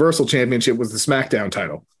the Universal Championship was the SmackDown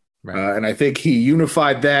title. Right. And I think he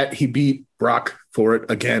unified that. He beat Brock for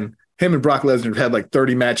it again. Him and Brock Lesnar have had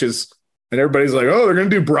 30 matches, and everybody's like, oh, they're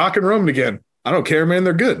going to do Brock and Roman again. I don't care, man.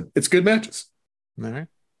 They're good. It's good matches. All right.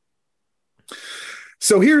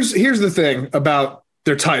 So here's the thing about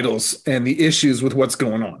their titles and the issues with what's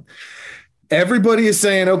going on. Everybody is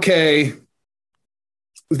saying, okay,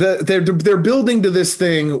 they're building to this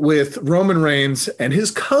thing with Roman Reigns and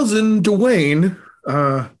his cousin Dwayne.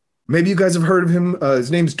 Maybe you guys have heard of him.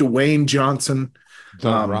 His name's Dwayne Johnson. The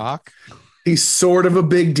Rock. He's sort of a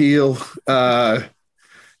big deal.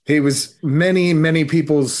 He was many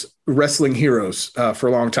people's wrestling heroes for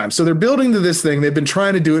a long time. So they're building to this thing. They've been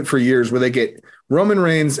trying to do it for years, where they get Roman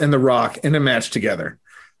Reigns and The Rock in a match together.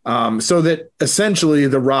 So that essentially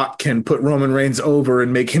The Rock can put Roman Reigns over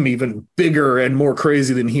and make him even bigger and more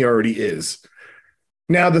crazy than he already is.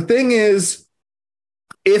 Now, the thing is,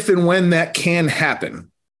 if and when that can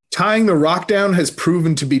happen, tying The Rock down has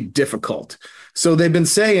proven to be difficult. So they've been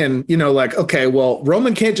saying, like, okay, well,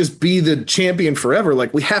 Roman can't just be the champion forever.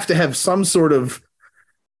 Like, we have to have some sort of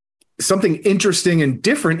something interesting and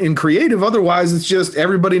different and creative. Otherwise, it's just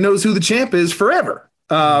everybody knows who the champ is forever.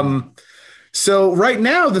 So right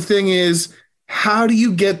now, the thing is, how do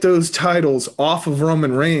you get those titles off of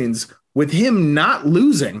Roman Reigns with him not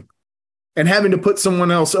losing and having to put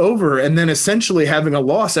someone else over and then essentially having a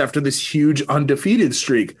loss after this huge undefeated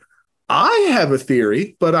streak? I have a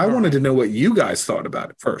theory, but I wanted to know what you guys thought about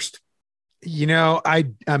it first.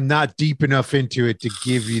 I'm not deep enough into it to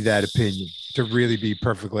give you that opinion, to really be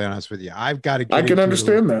perfectly honest with you. I've got to get I can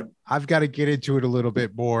understand that. I've got to get into it a little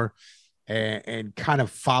bit more and kind of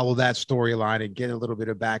follow that storyline and get a little bit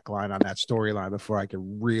of backline on that storyline before I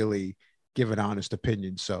can really give an honest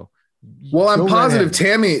opinion. So, well, I'm positive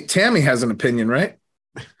Tammy has an opinion, right?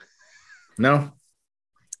 No?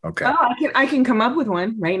 Okay. Oh, I can come up with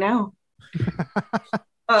one right now.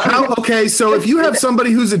 Okay, so if you have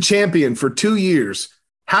somebody who's a champion for 2 years,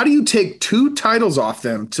 how do you take 2 titles off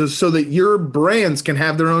them so that your brands can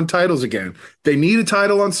have their own titles again? They need a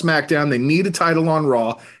title on SmackDown. They need a title on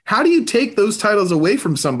Raw. How do you take those titles away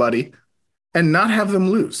from somebody and not have them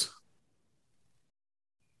lose?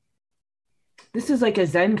 This is like a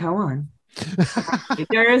Zen koan.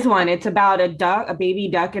 There is one. It's about a baby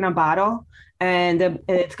duck in a bottle, and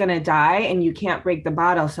it's going to die, and you can't break the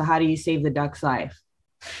bottle. So how do you save the duck's life?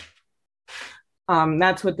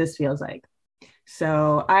 That's what this feels like.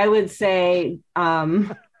 So I would say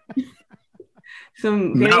not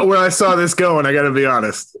where I saw this going, I got to be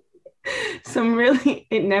honest.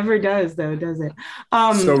 It never does though, does it?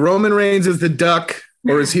 So Roman Reigns is the duck,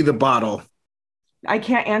 or is he the bottle? I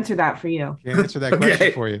can't answer that for you. Can't answer that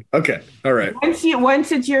question for you. Okay. All right.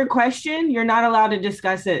 Once it's your question, you're not allowed to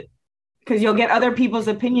discuss it because you'll get other people's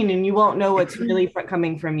opinion and you won't know what's really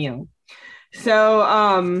coming from you. So,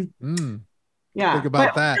 yeah. Think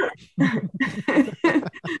about that.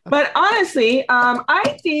 But honestly,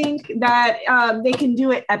 I think that they can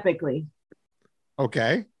do it epically.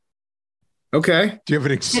 Okay. Do you have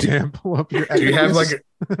an example of your? Do you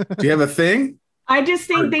have a thing? I just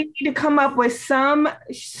think they need to come up with some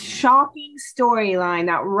shocking storyline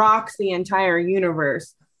that rocks the entire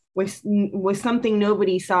universe with something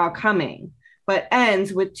nobody saw coming, but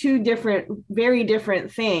ends with 2 very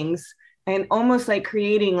different things, and almost like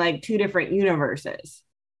creating like 2 different universes.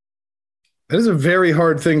 That is a very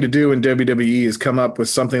hard thing to do in WWE, is come up with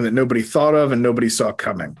something that nobody thought of and nobody saw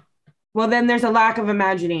coming. Well, then there's a lack of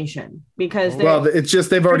imagination because it's just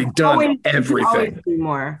they've already done everything. Do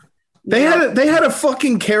more. They had a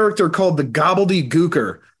fucking character called the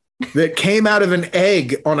Gobbledygooker that came out of an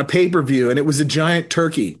egg on a pay-per-view, and it was a giant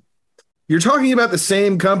turkey. You're talking about the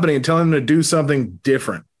same company and telling them to do something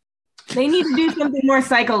different. They need to do something more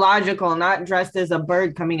psychological, not dressed as a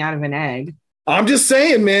bird coming out of an egg. I'm just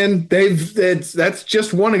saying, man, that's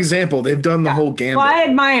just one example. They've done the whole gambit. Well, I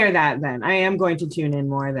admire that then. I am going to tune in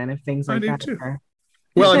more then if things like that occur.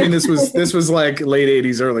 Well, I mean, this was like late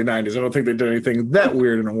 80s, early 90s. I don't think they've done anything that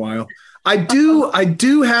weird in a while. I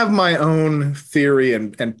do have my own theory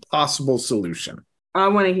and possible solution. I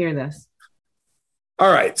want to hear this.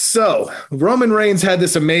 All right, so Roman Reigns had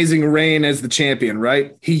this amazing reign as the champion,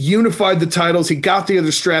 right? He unified the titles. He got the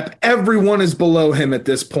other strap. Everyone is below him at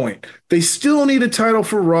this point. They still need a title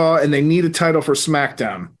for Raw, and they need a title for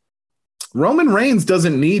SmackDown. Roman Reigns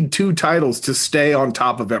doesn't need 2 titles to stay on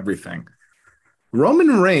top of everything.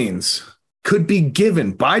 Roman Reigns could be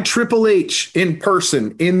given by Triple H in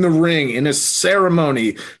person, in the ring, in a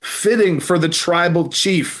ceremony fitting for the tribal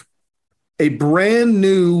chief, a brand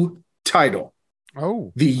new title.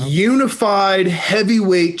 Unified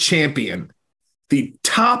heavyweight champion, the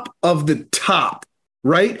top of the top,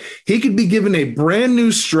 right? He could be given a brand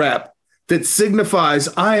new strap that signifies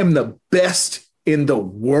I am the best in the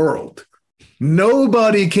world.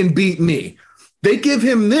 Nobody can beat me. They give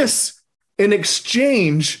him this in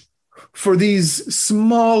exchange for these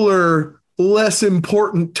smaller, less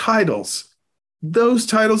important titles. Those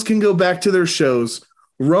titles can go back to their shows.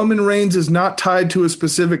 Roman Reigns is not tied to a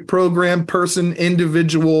specific program, person,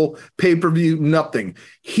 individual, pay-per-view, nothing.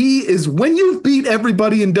 He is, when you've beat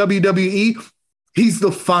everybody in WWE, he's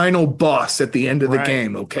the final boss at the end of the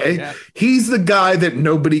game, okay? Yeah. He's the guy that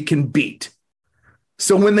nobody can beat.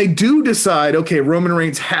 So when they do decide, okay, Roman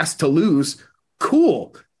Reigns has to lose,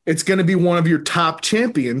 cool. It's going to be one of your top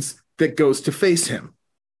champions that goes to face him.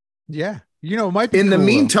 Yeah. You know, it might be in cool, the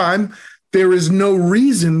meantime, there is no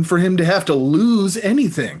reason for him to have to lose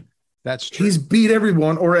anything. That's true. He's beat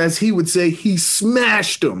everyone, or as he would say, he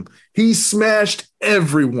smashed them. He smashed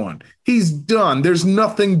everyone. He's done. There's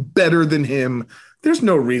nothing better than him. There's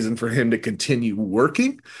no reason for him to continue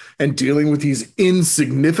working and dealing with these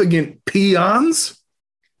insignificant peons.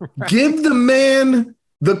 Right. Give the man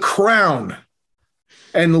the crown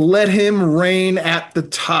and let him reign at the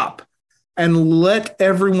top and let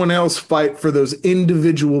everyone else fight for those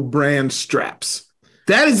individual brand straps.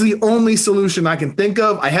 That is the only solution I can think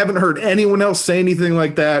of. I haven't heard anyone else say anything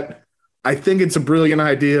like that. I think it's a brilliant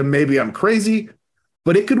idea. Maybe I'm crazy,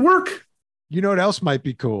 but it could work. You know what else might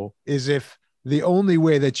be cool is if the only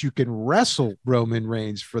way that you can wrestle Roman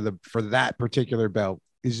Reigns for that particular belt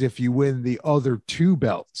is if you win the other 2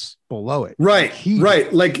 belts below it. Right,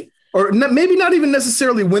 right. Like, or maybe not even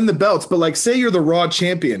necessarily win the belts, but like say you're the Raw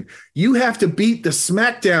champion, you have to beat the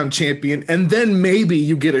SmackDown champion, and then maybe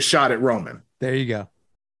you get a shot at Roman. There you go.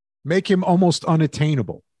 Make him almost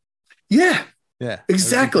unattainable. Yeah. Yeah.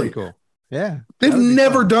 Exactly. Cool. Yeah. They've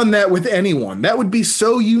never done that with anyone. That would be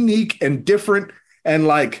so unique and different and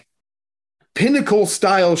like pinnacle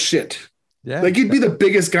style shit. Yeah. Like you'd be the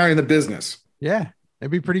biggest guy in the business. Yeah.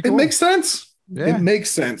 It'd be pretty cool. It makes sense. Yeah. It makes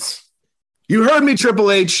sense. You heard me,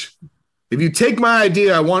 Triple H. If you take my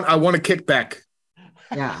idea, I want a kickback.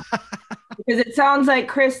 Yeah. Because it sounds like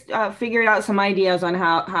Chris figured out some ideas on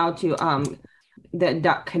how to the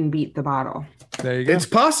duck can beat the bottle. There you go. It's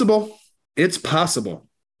possible. It's possible.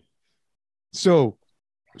 So,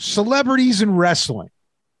 celebrities in wrestling.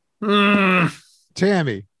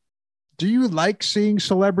 Tammy, do you like seeing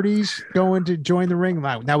celebrities going to join the ring?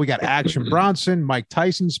 Now we got Action Bronson, Mike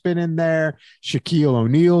Tyson's been in there, Shaquille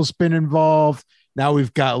O'Neal's been involved. Now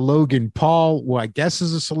we've got Logan Paul, who I guess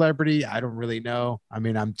is a celebrity. I don't really know. I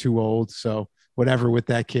mean, I'm too old, so whatever with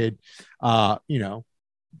that kid. You know,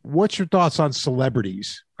 what's your thoughts on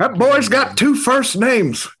celebrities? That boy's got 2 first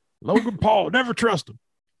names. Logan Paul, never trust him.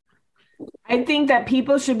 I think that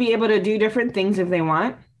people should be able to do different things if they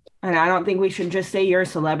want. And I don't think we should just say you're a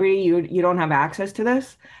celebrity. You don't have access to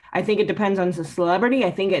this. I think it depends on the celebrity.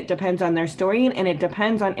 I think it depends on their story, and it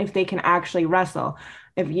depends on if they can actually wrestle.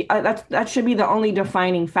 If you, that should be the only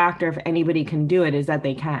defining factor. If anybody can do it, is that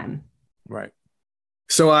they can. Right.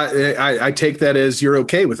 So I take that as you're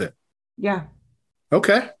okay with it. Yeah.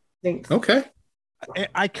 Okay. Thanks. Okay.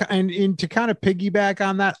 And to kind of piggyback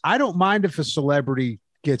on that, I don't mind if a celebrity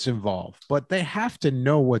gets involved, but they have to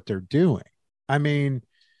know what they're doing. I mean,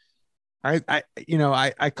 I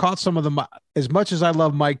caught some of them. As much as I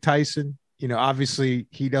love Mike Tyson, you know, obviously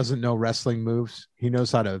he doesn't know wrestling moves. He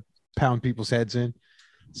knows how to pound people's heads in.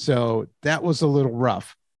 So that was a little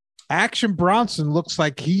rough. Action Bronson looks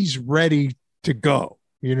like he's ready to go.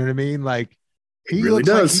 You know what I mean? Like he really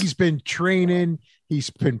looks like he's been training. He's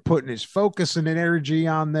been putting his focus and energy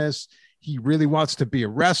on this. He really wants to be a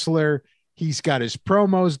wrestler. He's got his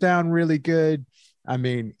promos down really good. I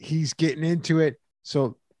mean, he's getting into it.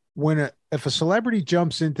 So if a celebrity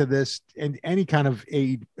jumps into this in any kind of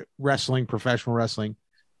wrestling, professional wrestling,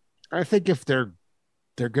 I think if they're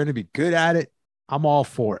going to be good at it, I'm all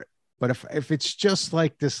for it. But if it's just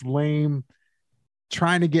like this lame,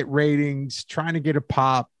 trying to get ratings, trying to get a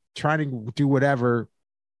pop, trying to do whatever,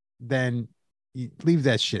 then you leave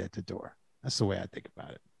that shit at the door. That's the way I think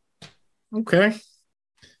about it. Okay.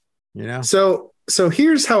 You know? So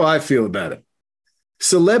here's how I feel about it.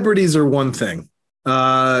 Celebrities are one thing.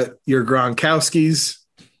 Your Gronkowskis,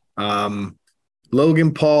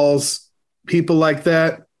 Logan Pauls, people like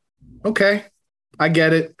that. Okay. I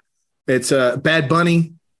get it. It's a Bad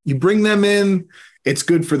Bunny. You bring them in. It's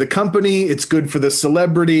good for the company. It's good for the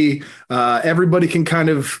celebrity. Everybody can kind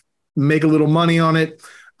of make a little money on it.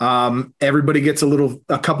 Everybody gets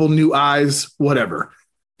a couple new eyes, whatever.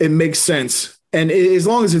 It makes sense. And as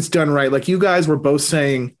long as it's done right, like you guys were both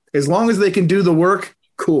saying, as long as they can do the work,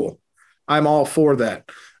 cool. I'm all for that.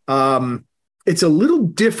 It's a little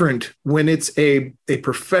different when it's a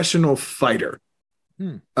professional fighter.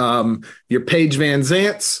 Your Paige Van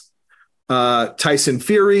Zants, Tyson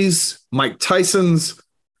Furies, Mike Tysons.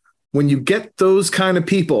 When you get those kind of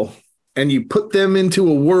people and you put them into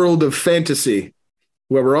a world of fantasy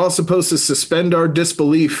where we're all supposed to suspend our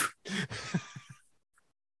disbelief,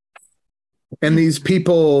 and these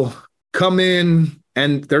people come in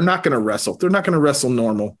and they're not going to wrestle. They're not going to wrestle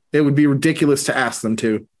normal. It would be ridiculous to ask them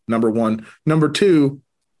to, number one. Number two,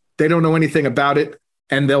 they don't know anything about it,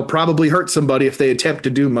 and they'll probably hurt somebody if they attempt to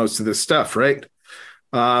do most of this stuff, right?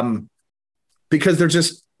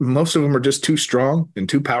 Because most of them are just too strong and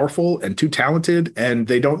too powerful and too talented, and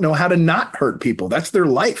they don't know how to not hurt people. That's their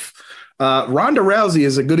life. Ronda Rousey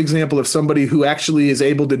is a good example of somebody who actually is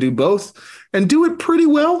able to do both and do it pretty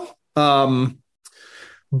well.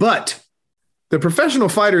 But the professional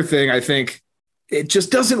fighter thing, I think, it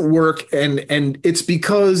just doesn't work. And it's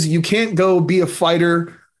because you can't go be a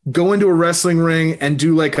fighter, go into a wrestling ring and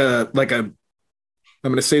do like a I'm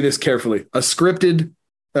going to say this carefully, a scripted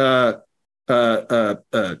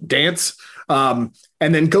dance, and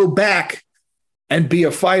then go back and be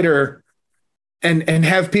a fighter and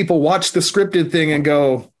have people watch the scripted thing and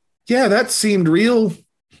go, yeah, that seemed real.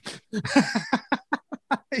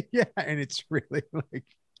 Yeah, and it's really like,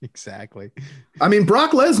 exactly. I mean,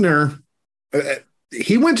 Brock Lesnar,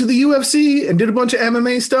 he went to the UFC and did a bunch of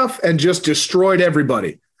MMA stuff and just destroyed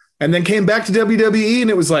everybody. And then came back to WWE,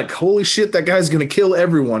 and it was like, holy shit, that guy's going to kill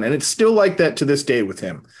everyone. And it's still like that to this day with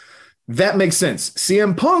him. That makes sense.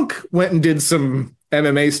 CM Punk went and did some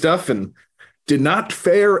MMA stuff and did not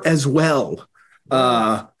fare as well.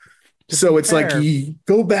 So it's fair, like, you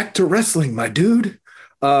go back to wrestling, my dude.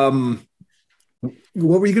 What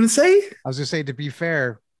were you going to say? I was going to say, to be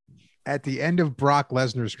fair, at the end of Brock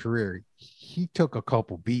Lesnar's career, he took a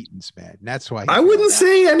couple beatings, man. That's why I wouldn't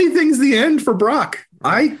say anything's the end for Brock.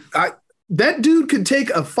 That dude could take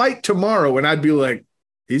a fight tomorrow and I'd be like,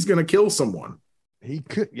 he's going to kill someone. He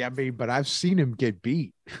could. Yeah, I mean, but I've seen him get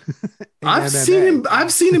beat. I've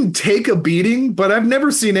seen him take a beating, but I've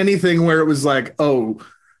never seen anything where it was like, oh,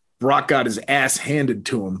 Brock got his ass handed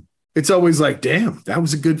to him. It's always like, damn, that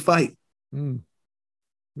was a good fight.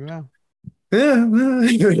 Yeah.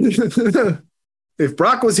 If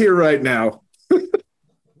Brock was here right now,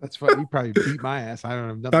 that's funny. He probably beat my ass. I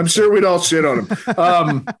don't know. I'm sure we'd all shit on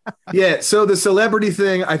him. Yeah. So the celebrity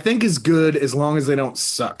thing, I think, is good as long as they don't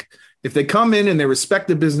suck. If they come in and they respect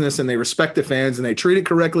the business and they respect the fans and they treat it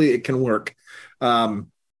correctly, it can work. The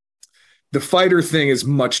fighter thing is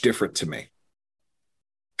much different to me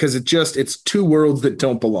because it's two worlds that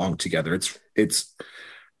don't belong together. It's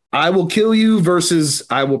I will kill you versus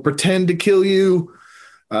I will pretend to kill you.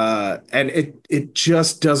 And it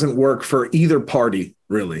just doesn't work for either party,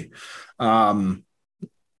 really. The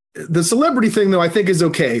celebrity thing, though, I think is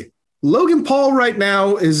okay. Logan Paul right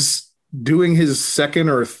now is doing his second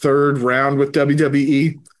or third round with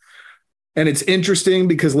WWE. And it's interesting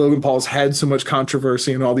because Logan Paul's had so much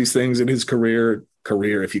controversy and all these things in his career,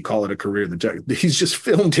 if you call it a career, he's just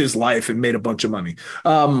filmed his life and made a bunch of money.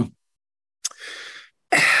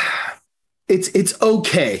 It's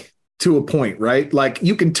okay to a point, right? Like,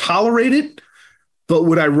 you can tolerate it, but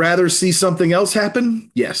would I rather see something else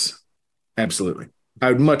happen? Yes, absolutely.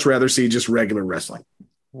 I would much rather see just regular wrestling.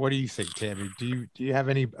 What do you think, Tammy? Do you have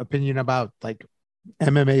any opinion about like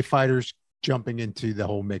MMA fighters jumping into the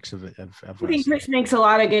whole mix of I think Chris makes a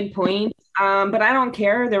lot of good points, but I don't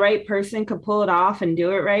care. The right person could pull it off and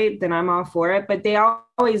do it right, then I'm all for it. But they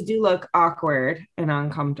always do look awkward and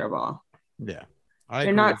uncomfortable. Yeah.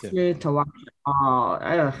 They're not smooth to watch at all.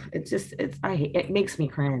 Ugh, it makes me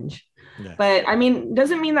cringe. Yeah. But I mean,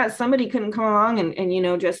 doesn't mean that somebody couldn't come along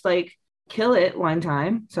and just like kill it one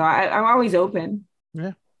time. So I'm always open.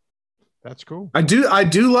 Yeah, that's cool. I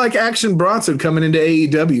do like Action Bronson coming into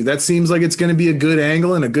AEW. That seems like it's going to be a good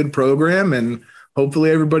angle and a good program, and hopefully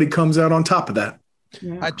everybody comes out on top of that.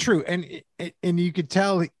 Yeah. True, and you could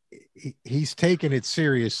tell he's taking it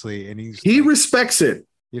seriously, and he respects it.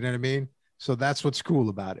 You know what I mean? So that's what's cool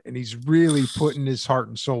about it. And he's really putting his heart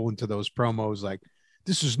and soul into those promos. Like,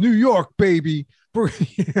 this is New York, baby.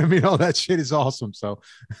 I mean, all that shit is awesome. So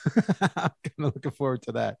I'm kind of looking forward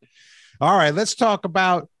to that. All right, let's talk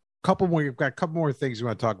about a couple more. We've got a couple more things we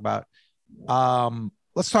want to talk about.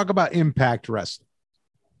 Let's talk about Impact Wrestling.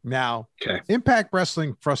 Now, okay. Impact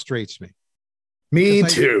Wrestling frustrates me. Me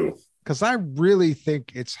too. Because I really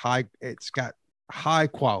think it's got high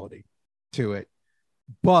quality to it,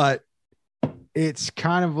 but it's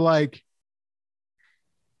kind of like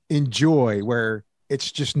Enjoy, where it's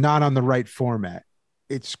just not on the right format.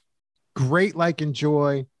 It's great like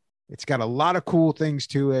Enjoy. It's got a lot of cool things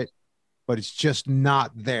to it, but it's just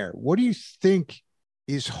not there. What do you think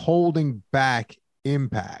is holding back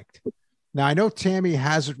Impact? Now, I know Tammy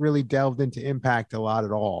hasn't really delved into Impact a lot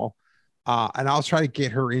at all, and I'll try to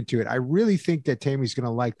get her into it. I really think that Tammy's going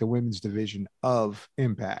to like the women's division of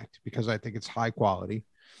Impact because I think it's high quality.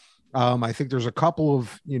 I think there's a couple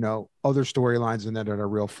of, other storylines in there that are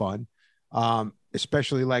real fun.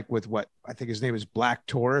 Especially like with what I think his name is Black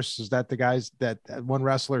Taurus. Is that the guy's that one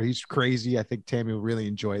wrestler? He's crazy. I think Tammy will really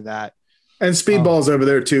enjoy that. And Speedball's over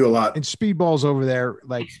there too a lot. And Speedball's over there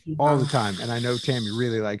like all the time. And I know Tammy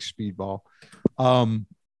really likes Speedball.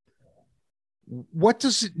 What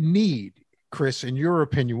does it need, Chris, in your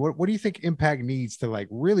opinion? What do you think Impact needs to like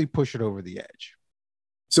really push it over the edge?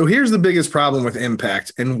 So here's the biggest problem with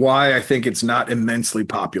Impact and why I think it's not immensely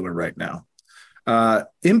popular right now.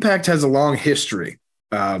 Impact has a long history.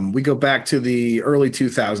 We go back to the early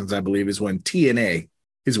 2000s, I believe, is when TNA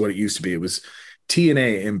is what it used to be. It was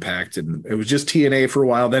TNA Impact, and it was just TNA for a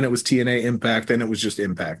while. Then it was TNA Impact. Then it was just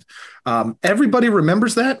Impact. Everybody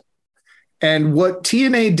remembers that. And what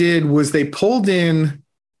TNA did was they pulled a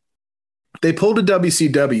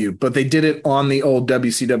WCW, but they did it on the old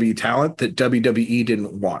WCW talent that WWE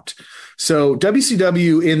didn't want. So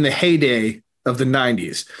WCW in the heyday of the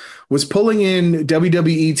 90s was pulling in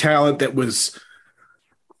WWE talent that was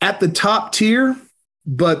at the top tier,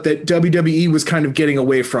 but that WWE was kind of getting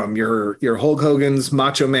away from your Hulk Hogan's,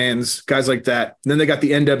 Macho Man's, guys like that. And then they got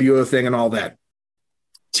the NWO thing and all that.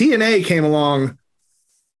 TNA came along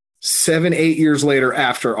 7-8 years later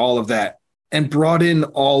after all of that and brought in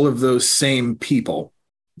all of those same people.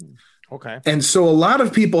 Okay. And so a lot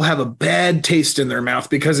of people have a bad taste in their mouth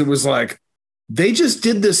because it was like, they just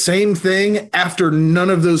did the same thing after none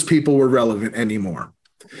of those people were relevant anymore.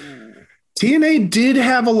 TNA did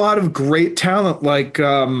have a lot of great talent, like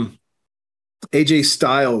AJ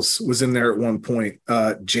Styles was in there at one point,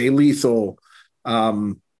 Jay Lethal,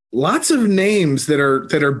 lots of names that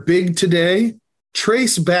are big today,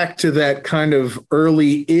 trace back to that kind of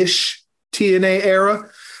early-ish TNA era.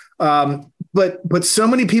 But so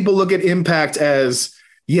many people look at Impact as,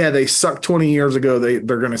 yeah, they sucked 20 years ago. They're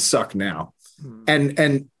going to suck now.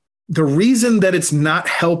 And the reason that it's not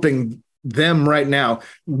helping them right now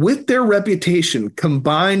with their reputation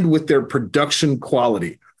combined with their production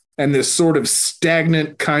quality and this sort of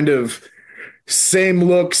stagnant kind of same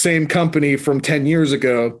look, same company from 10 years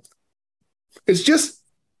ago, it's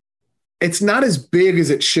not as big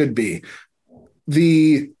as it should be.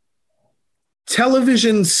 The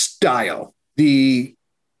television style, the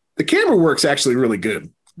camera work's actually really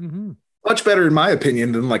good. Mm-hmm. Much better, in my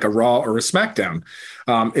opinion, than like a Raw or a SmackDown.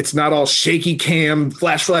 It's not all shaky cam,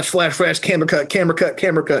 flash, camera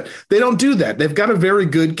cut. They don't do that. They've got a very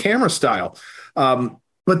good camera style.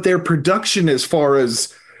 But their production, as far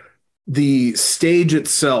as the stage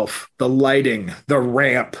itself, the lighting, the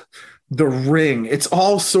ramp, the ring, it's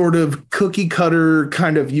all sort of cookie cutter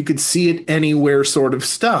kind of, you could see it anywhere sort of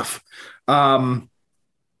stuff. And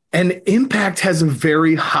Impact has a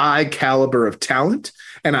very high caliber of talent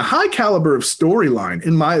and a high caliber of storyline,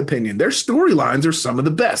 in my opinion. Their storylines are some of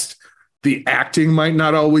the best. The acting might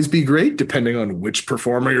not always be great, depending on which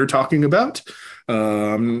performer you're talking about. You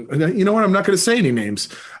know what? I'm not going to say any names.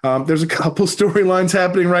 There's a couple storylines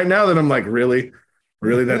happening right now that I'm like, really?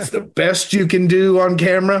 That's the best you can do on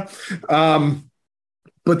camera?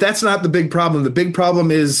 But that's not the big problem. The big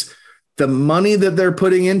problem is the money that they're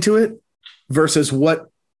putting into it versus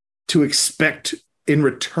what to expect in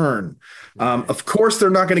return. Of course, they're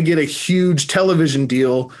not going to get a huge television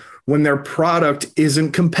deal when their product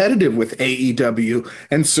isn't competitive with AEW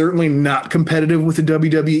and certainly not competitive with the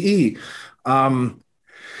WWE.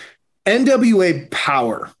 NWA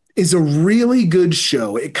Power is a really good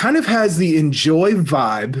show. It kind of has the Enjoy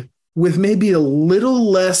vibe with maybe a little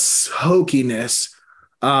less hokiness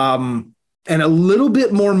and a little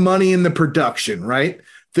bit more money in the production, right?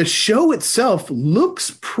 The show itself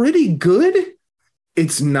looks pretty good.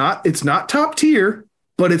 It's not top tier,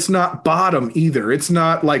 but it's not bottom either. It's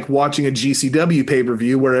not like watching a GCW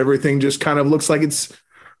pay-per-view where everything just kind of looks like it's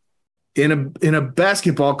in a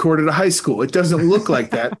basketball court at a high school. It doesn't look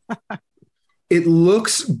like that. It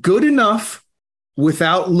looks good enough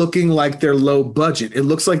without looking like they're low budget. It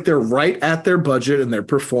looks like they're right at their budget and they're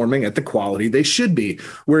performing at the quality they should be.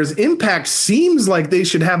 Whereas Impact seems like they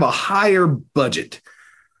should have a higher budget.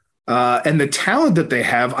 And the talent that they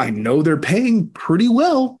have, I know they're paying pretty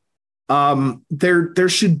well. There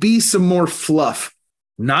should be some more fluff,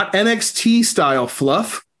 not NXT style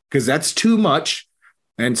fluff, because that's too much.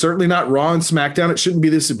 And certainly not Raw and SmackDown. It shouldn't be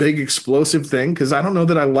this big explosive thing, because I don't know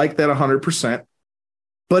that I like that 100%.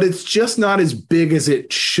 But it's just not as big as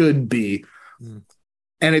it should be.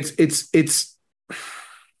 And it's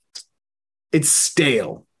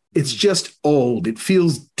stale. It's just old. It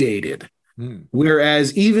feels dated.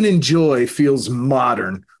 Whereas even Enjoy feels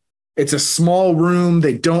modern. It's a small room.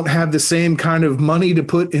 They don't have the same kind of money to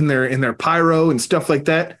put in their pyro and stuff like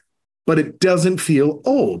that. but it doesn't feel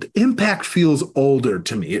old. Impact feels older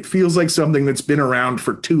to me. It feels like something that's been around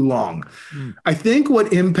for too long. I think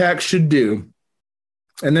what Impact should do,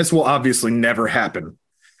 and this will obviously never happen,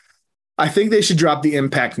 I think they should drop the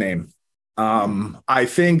Impact name. I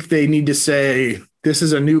think they need to say, this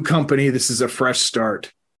is a new company. This is a fresh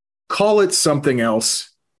start. Call it something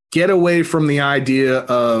else. Get away from the idea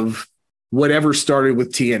of whatever started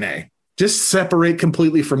with TNA. Just separate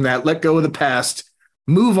completely from that. Let go of the past.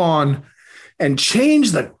 Move on and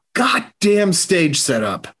change the goddamn stage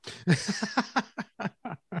setup.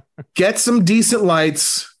 Get some decent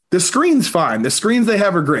lights. The screen's fine. The screens they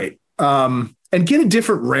have are great. And get a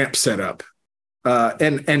different ramp setup.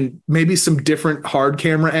 And maybe some different hard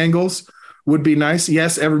camera angles would be nice.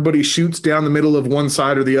 Yes, everybody shoots down the middle of one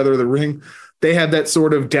side or the other of the ring. They have that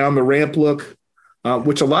sort of down the ramp look,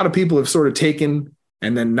 which a lot of people have sort of taken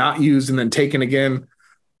and then not used and then taken again.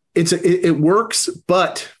 It works,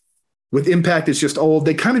 but with Impact, it's just old.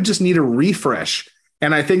 They kind of just need a refresh.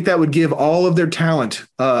 And I think that would give all of their talent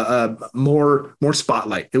more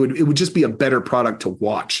spotlight. It would just be a better product to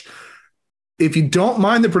watch. If you don't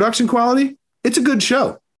mind the production quality, it's a good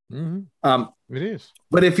show. Mm-hmm. It is.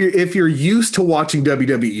 But if you're used to watching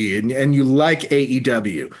WWE and you like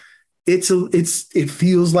AEW, it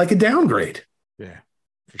feels like a downgrade. Yeah.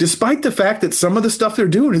 Despite the fact that some of the stuff they're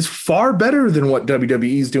doing is far better than what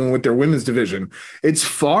WWE is doing with their women's division. It's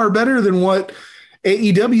far better than what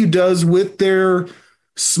AEW does with their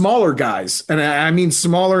smaller guys. And I mean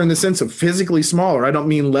smaller in the sense of physically smaller. I don't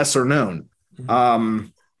mean lesser known. Mm-hmm.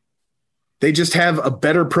 They just have a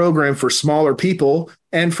better program for smaller people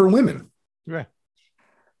and for women. Yeah.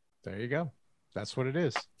 There you go. That's what it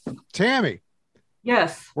is. Tammy.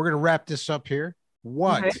 Yes. We're going to wrap this up here.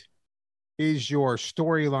 What is your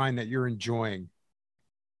storyline that you're enjoying?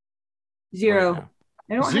 Zero.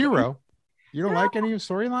 Right, Zero? You don't like any of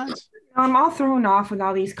the storylines? I'm all thrown off with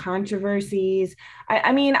all these controversies.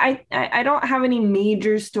 I mean, I don't have any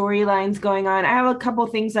major storylines going on. I have a couple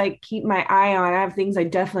things I keep my eye on. I have things I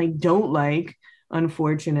definitely don't like,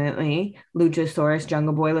 unfortunately. Luchasaurus,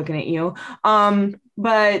 Jungle Boy, looking at you.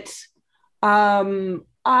 But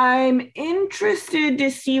I'm interested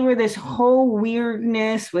to see where this whole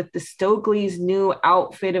weirdness with the Stokely's new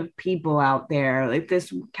outfit of people out there, like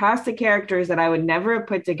this cast of characters that I would never have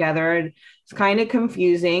put together. It's kind of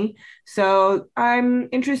confusing. So I'm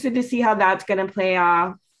interested to see how that's going to play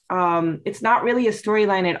off. It's not really a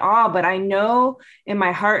storyline at all, but I know in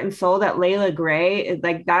my heart and soul that Layla Gray is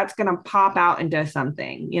like, that's going to pop out into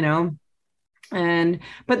something, you know?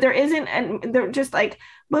 But there isn't, and they're just like,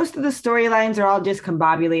 most of the storylines are all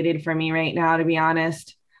discombobulated for me right now, to be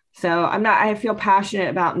honest. So I feel passionate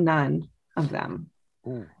about none of them.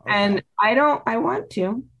 Ooh, okay. And I want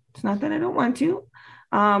to. It's not that I don't want to.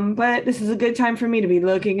 But this is a good time for me to be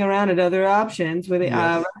looking around at other options with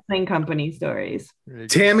wrestling company stories.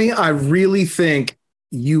 Tammy, I really think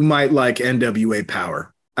you might like NWA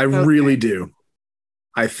Power. I really do.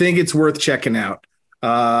 I think it's worth checking out.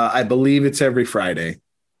 I believe it's every Friday.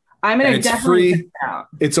 I'm going to definitely check it out.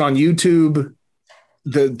 It's on YouTube.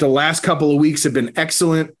 The last couple of weeks have been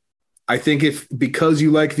excellent. I think because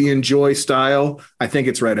you like the Enjoy style, I think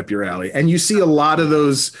it's right up your alley. And you see a lot of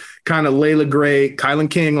those kind of Layla Gray, Kylan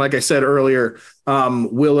King, like I said earlier,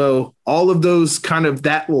 Willow, all of those kind of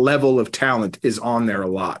that level of talent is on there a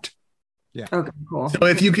lot. Yeah. Okay, cool. So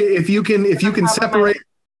if you can separate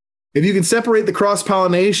the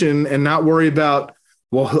cross-pollination and not worry about,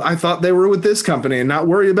 well, I thought they were with this company and not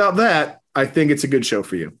worry about that, I think it's a good show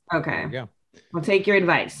for you. Okay. Yeah. I'll take your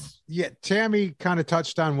advice. Yeah. Tammy kind of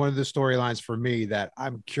touched on one of the storylines for me that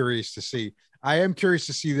I'm curious to see. I am curious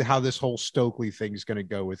to see how this whole Stokely thing is going to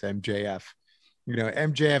go with MJF. You know,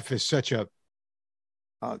 MJF is such a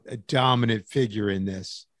dominant figure in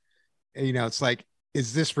this. And, you know, it's like,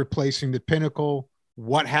 is this replacing the Pinnacle?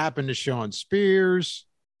 What happened to Sean Spears?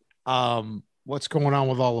 What's going on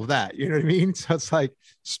with all of that? You know what I mean? So it's like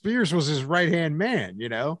Spears was his right-hand man, you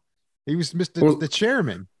know, he was the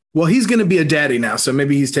chairman. Well, he's going to be a daddy now. So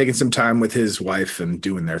maybe he's taking some time with his wife and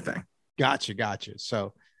doing their thing. Gotcha.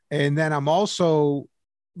 So, and then I'm also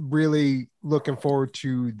really looking forward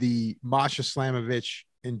to the Masha Slamovich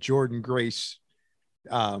and Jordan Grace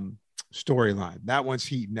storyline. That one's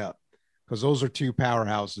heating up because those are two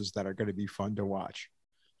powerhouses that are going to be fun to watch.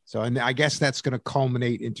 So, and I guess that's going to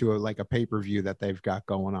culminate into a pay-per-view that they've got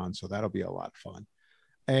going on. So that'll be a lot of fun.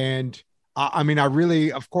 And I mean,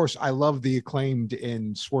 of course, I love the Acclaimed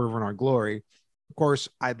in Swerve in Our Glory. Of course,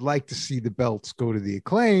 I'd like to see the belts go to the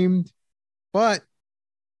Acclaimed, but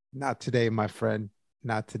not today, my friend.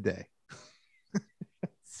 Not today.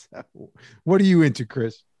 So, what are you into,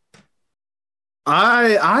 Chris?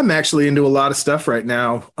 I'm actually into a lot of stuff right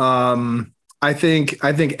now. I think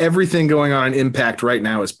everything going on in Impact right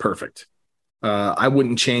now is perfect. I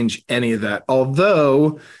wouldn't change any of that.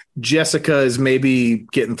 Although Jessica is maybe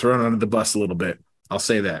getting thrown under the bus a little bit. I'll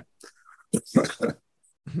say that.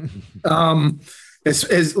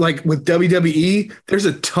 As like with WWE, there's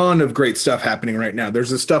a ton of great stuff happening right now.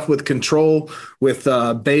 There's the stuff with Control, with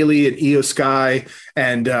Bailey and Io Sky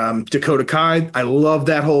and Dakota Kai. I love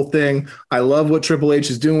that whole thing. I love what Triple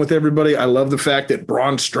H is doing with everybody. I love the fact that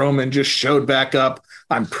Braun Strowman just showed back up.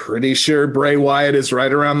 I'm pretty sure Bray Wyatt is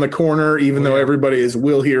right around the corner, even though everybody is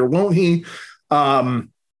will he or won't he.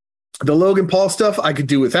 The Logan Paul stuff I could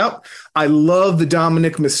do without. I love the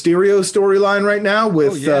Dominic Mysterio storyline right now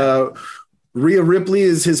with Rhea Ripley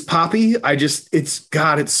is his poppy.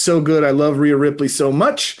 It's so good. I love Rhea Ripley so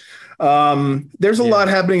much. There's a lot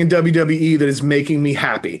happening in WWE that is making me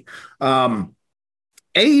happy.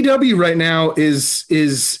 AEW right now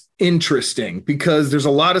is interesting because there's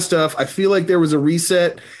a lot of stuff. I feel like there was a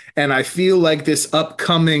reset, and I feel like this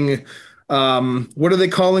upcoming, what are they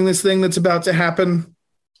calling this thing that's about to happen?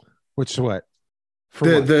 Which what?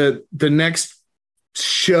 The next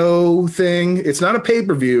show thing. It's not a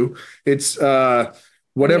pay-per-view. It's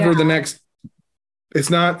whatever the next. It's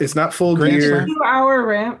not Full Gear. 2-hour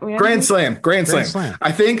ramp. Grand Slam.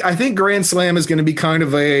 I think Grand Slam is going to be kind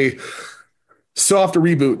of a soft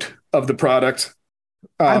reboot of the product,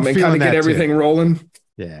 and kind of get everything rolling.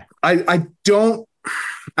 Yeah. I don't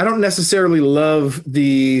necessarily love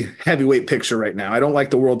the heavyweight picture right now. I don't like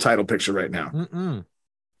the world title picture right now.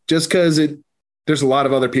 Just because there's a lot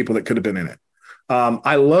of other people that could have been in it.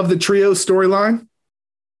 I love the trio storyline.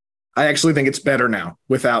 I actually think it's better now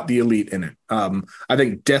without the Elite in it. I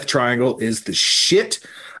think Death Triangle is the shit.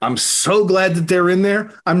 I'm so glad that they're in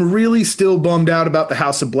there. I'm really still bummed out about the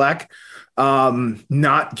House of Black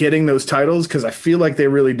not getting those titles because I feel like they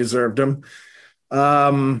really deserved them.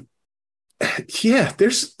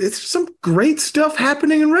 There's some great stuff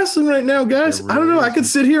happening in wrestling right now, guys. Really I don't know. I could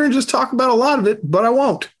sit here and just talk about a lot of it, but I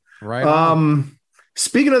won't. Right.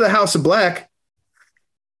 Speaking of the House of Black,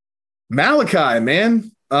 Malachi,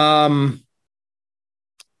 man. I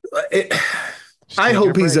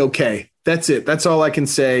hope he's okay. That's it. That's all I can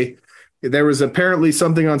say. There was apparently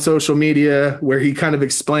something on social media where he kind of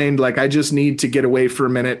explained, like, I just need to get away for a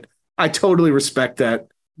minute. I totally respect that.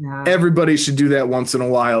 Yeah. Everybody should do that once in a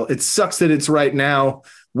while. It sucks that it's right now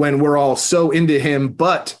when we're all so into him,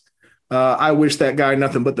 but I wish that guy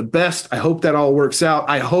nothing but the best. I hope that all works out.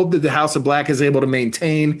 I hope that the House of Black is able to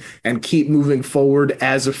maintain and keep moving forward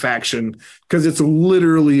as a faction, because it's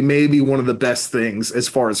literally maybe one of the best things as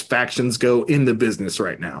far as factions go in the business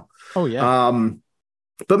right now. Oh, yeah.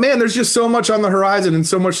 But man, there's just so much on the horizon and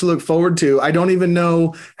so much to look forward to. I don't even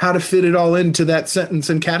know how to fit it all into that sentence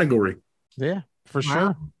and category. Yeah, for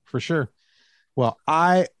sure. For sure. Well,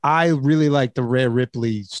 I really like the Rhea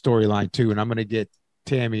Ripley storyline too, and I'm going to get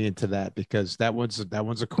Tammy into that because that one's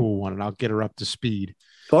a cool one, and I'll get her up to speed.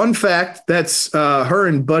 Fun fact, that's her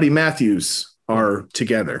and Buddy Matthews are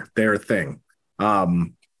together. They're a thing,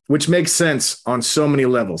 which makes sense on so many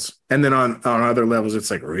levels. And then on other levels,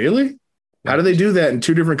 it's like, really? How do they do that in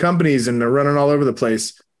two different companies and they're running all over the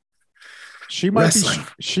place? She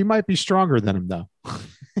might be stronger than him, though.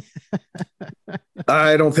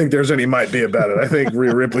 I don't think there's any might be about it. I think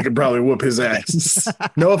Rhea Ripley could probably whoop his ass.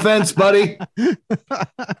 No offense, buddy.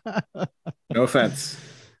 No offense.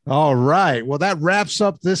 All right. Well, that wraps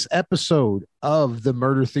up this episode of the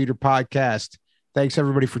Murder Theater Podcast. Thanks,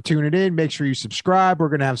 everybody, for tuning in. Make sure you subscribe. We're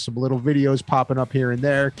going to have some little videos popping up here and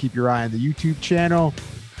there. Keep your eye on the YouTube channel.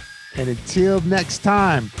 And until next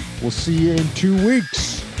time, we'll see you in 2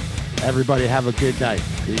 weeks. Everybody have a good night.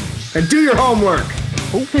 Peace. And do your homework.